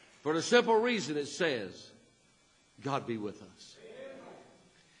 For the simple reason it says, God be with us.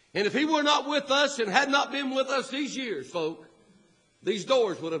 And if he were not with us and had not been with us these years, folk, these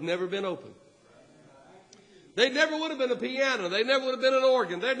doors would have never been open. They never would have been a piano. They never would have been an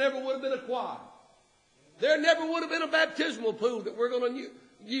organ. There never would have been a choir. There never would have been a baptismal pool that we're going to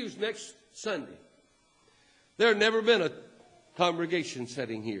use next Sunday. There had never been a congregation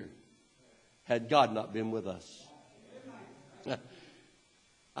setting here had God not been with us.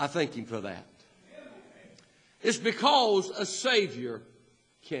 I thank him for that. It's because a Savior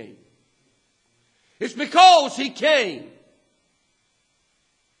came. It's because he came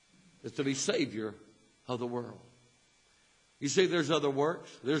as to be Savior of the world. You see, there's other works.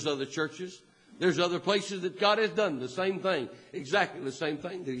 There's other churches. There's other places that God has done the same thing, exactly the same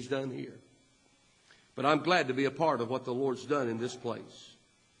thing that he's done here. But I'm glad to be a part of what the Lord's done in this place.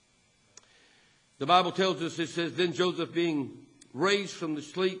 The Bible tells us, it says, Then Joseph, being raised from the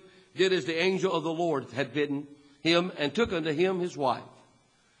sleep, did as the angel of the Lord had bidden him, and took unto him his wife.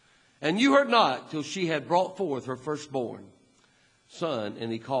 And knew her not till she had brought forth her firstborn son,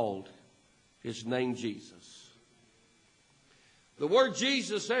 and he called his name Jesus. The word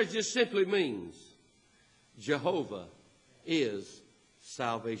Jesus there just simply means Jehovah is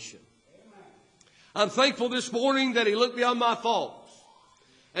salvation. I'm thankful this morning that he looked beyond my faults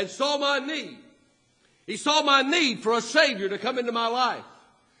and saw my need. He saw my need for a Savior to come into my life,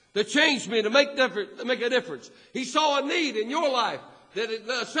 to change me, to make a difference. He saw a need in your life that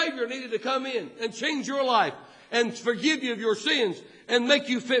a Savior needed to come in and change your life and forgive you of your sins and make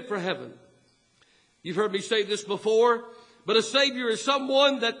you fit for heaven. You've heard me say this before. But a Savior is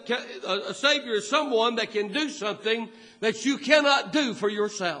someone that can do something that you cannot do for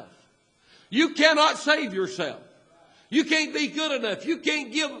yourself. You cannot save yourself. You can't be good enough. You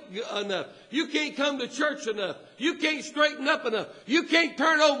can't give enough. You can't come to church enough. You can't straighten up enough. You can't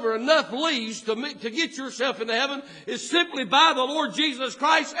turn over enough leaves to get yourself into heaven. It's simply by the Lord Jesus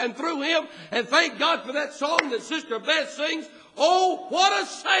Christ and through Him. And thank God for that song that Sister Beth sings. Oh, what a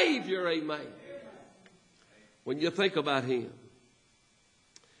Savior, amen. When you think about Him,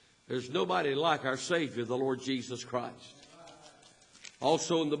 there's nobody like our Savior, the Lord Jesus Christ.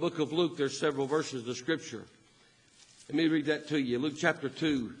 Also in the book of Luke, there's several verses of Scripture. Let me read that to you. Luke chapter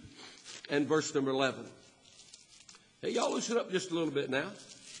 2 and verse number 11. Hey, y'all listen up just a little bit now.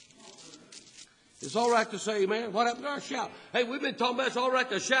 It's all right to say amen. What happened to our shout? Hey, we've been talking about it's all right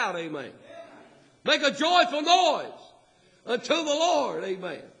to shout amen. Make a joyful noise unto the Lord,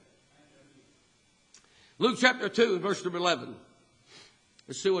 amen. Luke chapter 2 and verse number 11.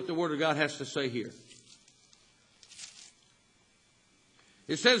 Let's see what the Word of God has to say here.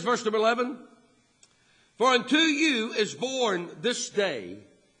 It says, verse number 11, for unto you is born this day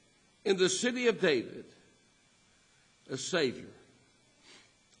in the city of David a Savior,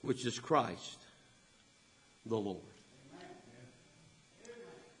 which is Christ the Lord.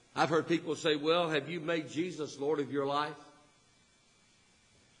 I've heard people say, well, have you made Jesus Lord of your life?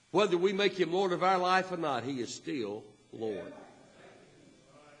 Whether we make Him Lord of our life or not, He is still Lord.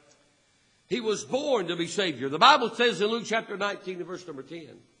 He was born to be Savior. The Bible says in Luke chapter 19 and verse number 10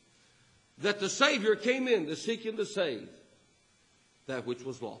 that the Savior came in to seek and to save that which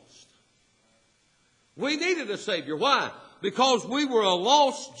was lost. We needed a Savior. Why? Because we were a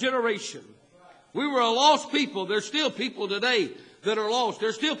lost generation. We were a lost people. There's still people today that are lost.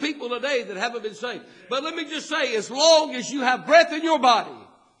 There's still people today that haven't been saved. But let me just say, as long as you have breath in your body,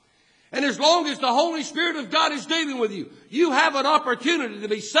 and as long as the Holy Spirit of God is dealing with you, you have an opportunity to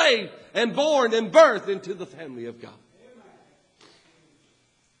be saved and born and birthed into the family of God.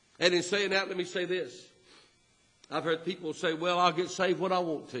 And in saying that, let me say this. I've heard people say, well, I'll get saved when I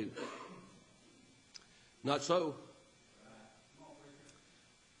want to. Not so.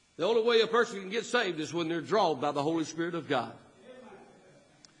 The only way a person can get saved is when they're drawn by the Holy Spirit of God.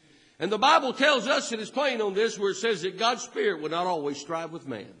 And the Bible tells us, and it's plain on this, where it says that God's Spirit will not always strive with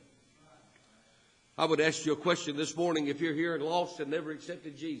man. I would ask you a question this morning. If you're here and lost and never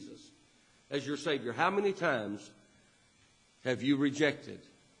accepted Jesus as your Savior, how many times have you rejected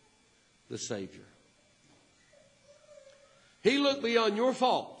the Savior? He looked beyond your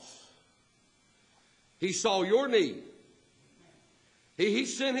faults. He saw your need. He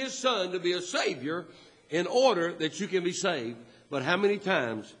sent His Son to be a Savior in order that you can be saved. But how many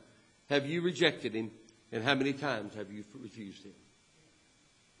times have you rejected Him, and how many times have you refused Him?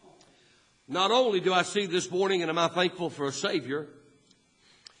 Not only do I see this morning, and am I thankful for a Savior,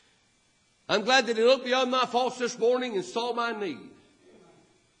 I'm glad that He looked beyond my faults this morning and saw my need.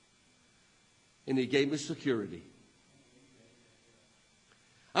 And He gave me security.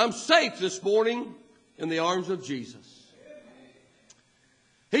 I'm safe this morning in the arms of Jesus.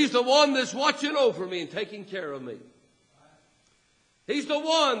 He's the one that's watching over me and taking care of me. He's the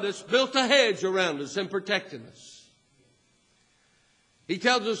one that's built a hedge around us and protecting us. He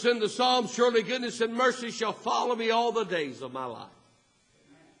tells us in the Psalm, surely goodness and mercy shall follow me all the days of my life.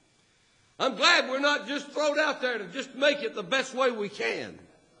 I'm glad we're not just thrown out there to just make it the best way we can.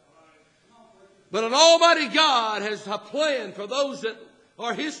 But an almighty God has a plan for those that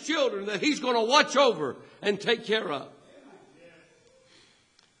are His children that He's going to watch over and take care of.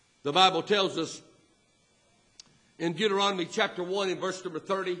 The Bible tells us in Deuteronomy chapter 1 and verse number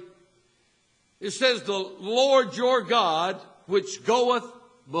 30, it says, the Lord your God, which goeth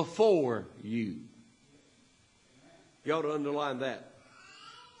before you. You ought to underline that.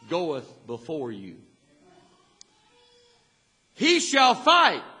 Goeth before you. He shall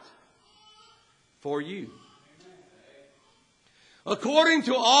fight for you, according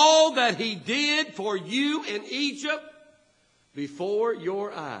to all that He did for you in Egypt before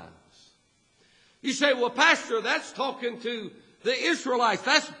your eyes. You say, well, Pastor, that's talking to the Israelites.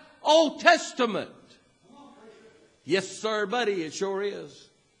 That's Old Testament. Yes, sir, buddy, it sure is.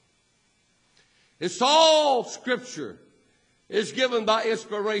 It's all Scripture. It's given by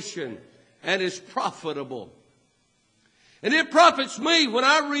inspiration and it's profitable. And it profits me when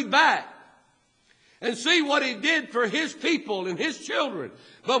I read back and see what He did for His people and His children.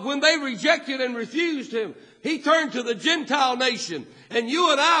 But when they rejected and refused Him, He turned to the Gentile nation. And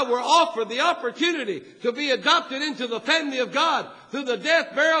you and I were offered the opportunity to be adopted into the family of God through the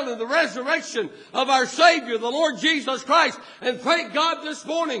death, burial, and the resurrection of our Savior, the Lord Jesus Christ. And thank God this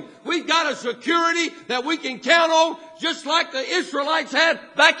morning, we've got a security that we can count on, just like the Israelites had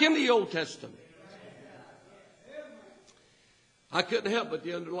back in the Old Testament. I couldn't help but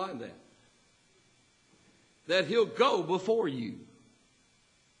to underline that. that he'll go before you.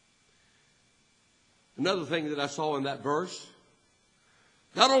 Another thing that I saw in that verse,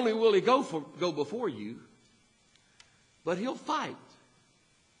 not only will he go before you, but he'll fight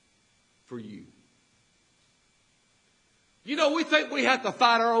for you. You know, we think we have to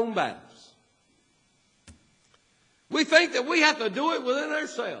fight our own battles. We think that we have to do it within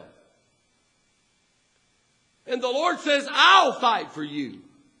ourselves. And the Lord says, I'll fight for you.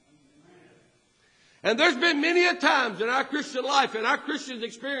 And there's been many a times in our Christian life, in our Christian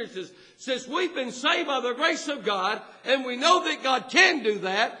experiences, since we've been saved by the grace of God, and we know that God can do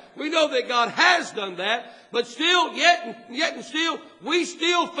that, we know that God has done that, but still, yet and still, we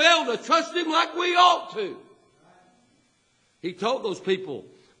still fail to trust Him like we ought to. He told those people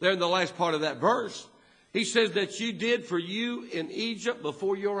there in the last part of that verse, He says that you did for you in Egypt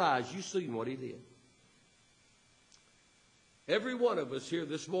before your eyes. You seen what He did. Every one of us here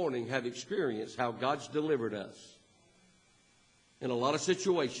this morning have experienced how God's delivered us in a lot of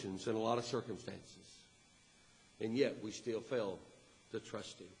situations and a lot of circumstances. And yet we still fail to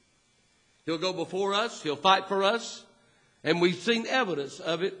trust Him. He'll go before us. He'll fight for us. And we've seen evidence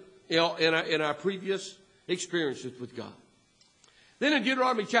of it, in our previous experiences with God. Then in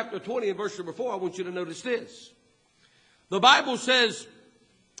Deuteronomy chapter 20 and verse number 4, I want you to notice this. The Bible says,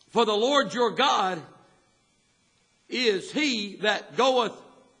 for the Lord your God is He that goeth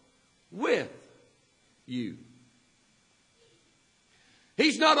with you.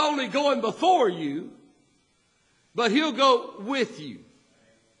 He's not only going before you, but He'll go with you.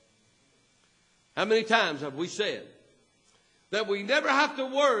 How many times have we said that we never have to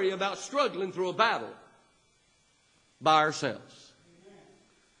worry about struggling through a battle by ourselves?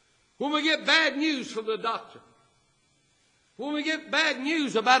 When we get bad news from the doctor, when we get bad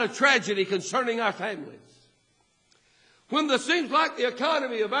news about a tragedy concerning our families, when it seems like the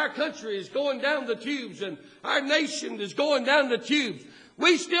economy of our country is going down the tubes and our nation is going down the tubes,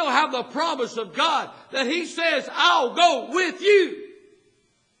 we still have the promise of God that He says, I'll go with you.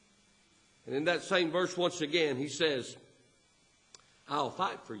 And in that same verse once again, He says, I'll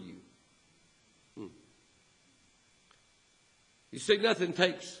fight for you. You see, nothing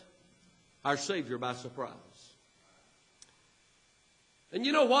takes our Savior by surprise. And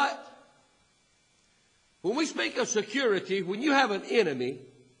you know what? When we speak of security, when you have an enemy,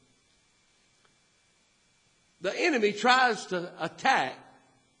 the enemy tries to attack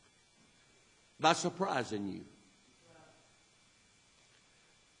by surprising you.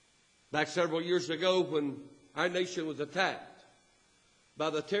 Back several years ago when our nation was attacked by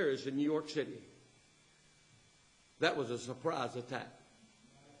the terrorists in New York City, that was a surprise attack.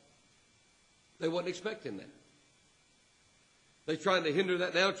 They wasn't expecting that. They're trying to hinder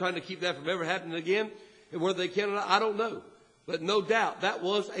that now, trying to keep that from ever happening again. And whether they can or not, I don't know. But no doubt that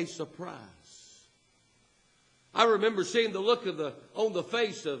was a surprise. I remember seeing the look on the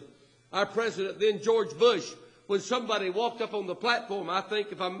face of our president then, George Bush, when somebody walked up on the platform. I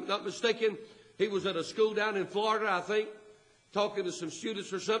think, if I'm not mistaken, he was at a school down in Florida, I think, talking to some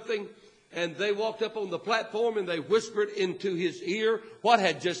students or something. And they walked up on the platform and they whispered into his ear what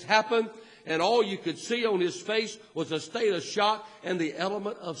had just happened. And all you could see on his face was a state of shock and the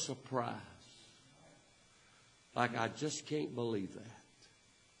element of surprise. Like, I just can't believe that.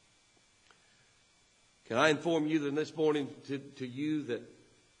 Can I inform you this morning to you that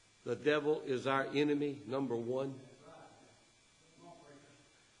the devil is our enemy, number one?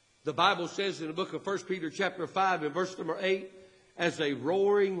 The Bible says in the book of 1 Peter chapter 5 and verse number 8, as a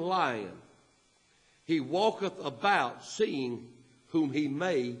roaring lion, he walketh about seeing whom he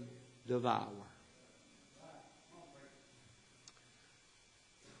may devour.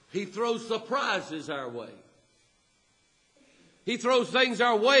 He throws surprises our way. He throws things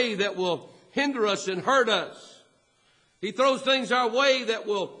our way that will hinder us and hurt us. He throws things our way that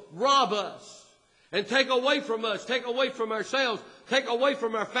will rob us and take away from us, take away from ourselves, take away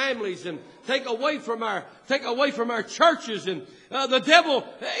from our families, and take away from our churches. And the devil,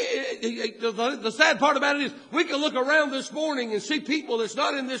 the sad part about it is we can look around this morning and see people that's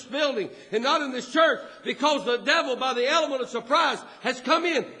not in this building and not in this church because the devil, by the element of surprise, has come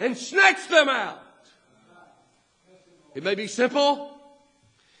in and snatched them out. It may be simple.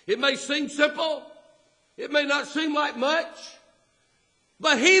 It may seem simple. It may not seem like much.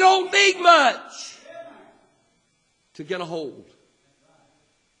 But he don't need much to get a hold.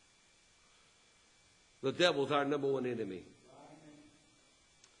 The devil's our number one enemy.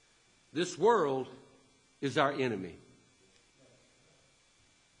 This world is our enemy.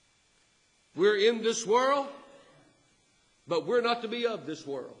 We're in this world, but we're not to be of this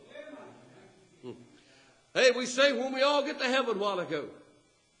world. Hey, we say when we all get to heaven a while ago,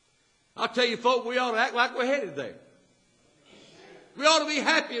 I'll tell you, folk, we ought to act like we're headed there. We ought to be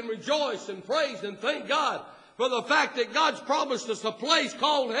happy and rejoice and praise and thank God for the fact that God's promised us a place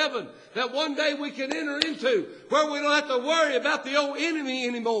called heaven that one day we can enter into, where we don't have to worry about the old enemy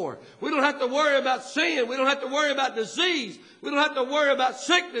anymore. We don't have to worry about sin. We don't have to worry about disease. We don't have to worry about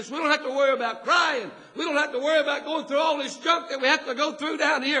sickness. We don't have to worry about crying. We don't have to worry about going through all this junk that we have to go through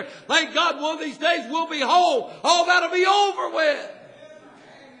down here. Thank God one of these days we'll be whole. All that'll be over with.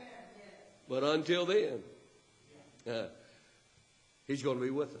 But until then, He's going to be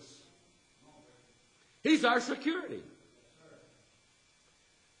with us. He's our security.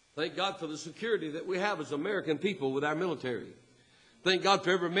 Thank God for the security that we have as American people with our military. Thank God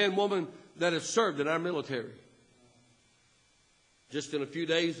for every man and woman that has served in our military. Just in a few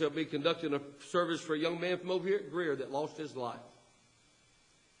days, they'll be conducting a service for a young man from over here at Greer that lost his life.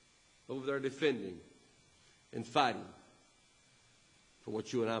 Over there defending and fighting for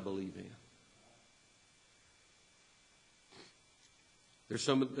what you and I believe in. There's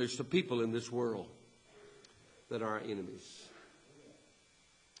some people in this world that are our enemies.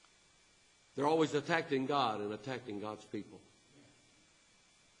 They're always attacking God and attacking God's people.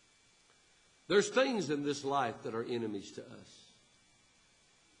 There's things in this life that are enemies to us.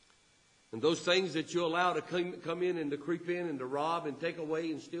 And those things that you allow to come in and to creep in and to rob and take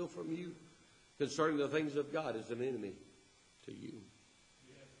away and steal from you concerning the things of God is an enemy to you.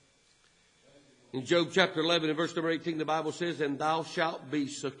 In Job chapter 11 and verse number 18, the Bible says, "And thou shalt be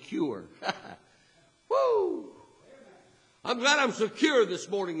secure." Woo! I'm glad I'm secure this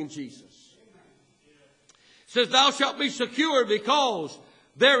morning in Jesus. It says, "Thou shalt be secure because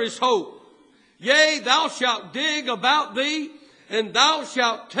there is hope. Yea, thou shalt dig about thee, and thou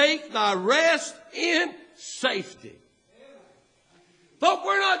shalt take thy rest in safety." Folks,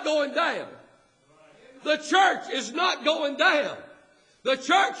 we're not going down. The church is not going down. The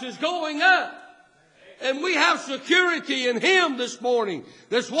church is going up. And we have security in Him this morning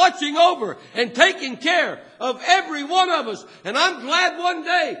that's watching over and taking care of every one of us. And I'm glad one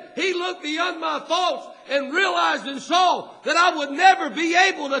day He looked beyond my faults and realized and saw that I would never be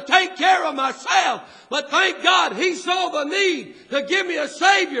able to take care of myself. But thank God He saw the need to give me a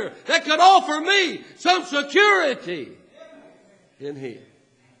Savior that could offer me some security in Him.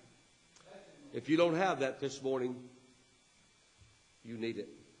 If you don't have that this morning, you need it.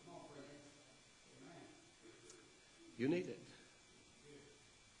 You need it.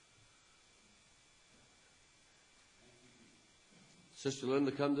 Sister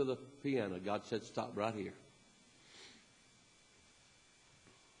Linda, come to the piano. God said stop right here.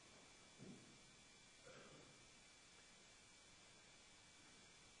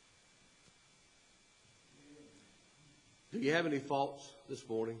 Do you have any faults this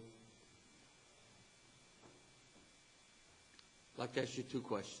morning? I'd like to ask you two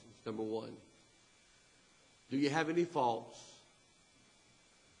questions. Number one, do you have any faults?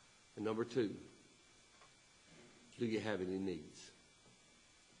 And number two, do you have any needs?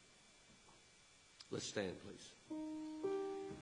 Let's stand, please.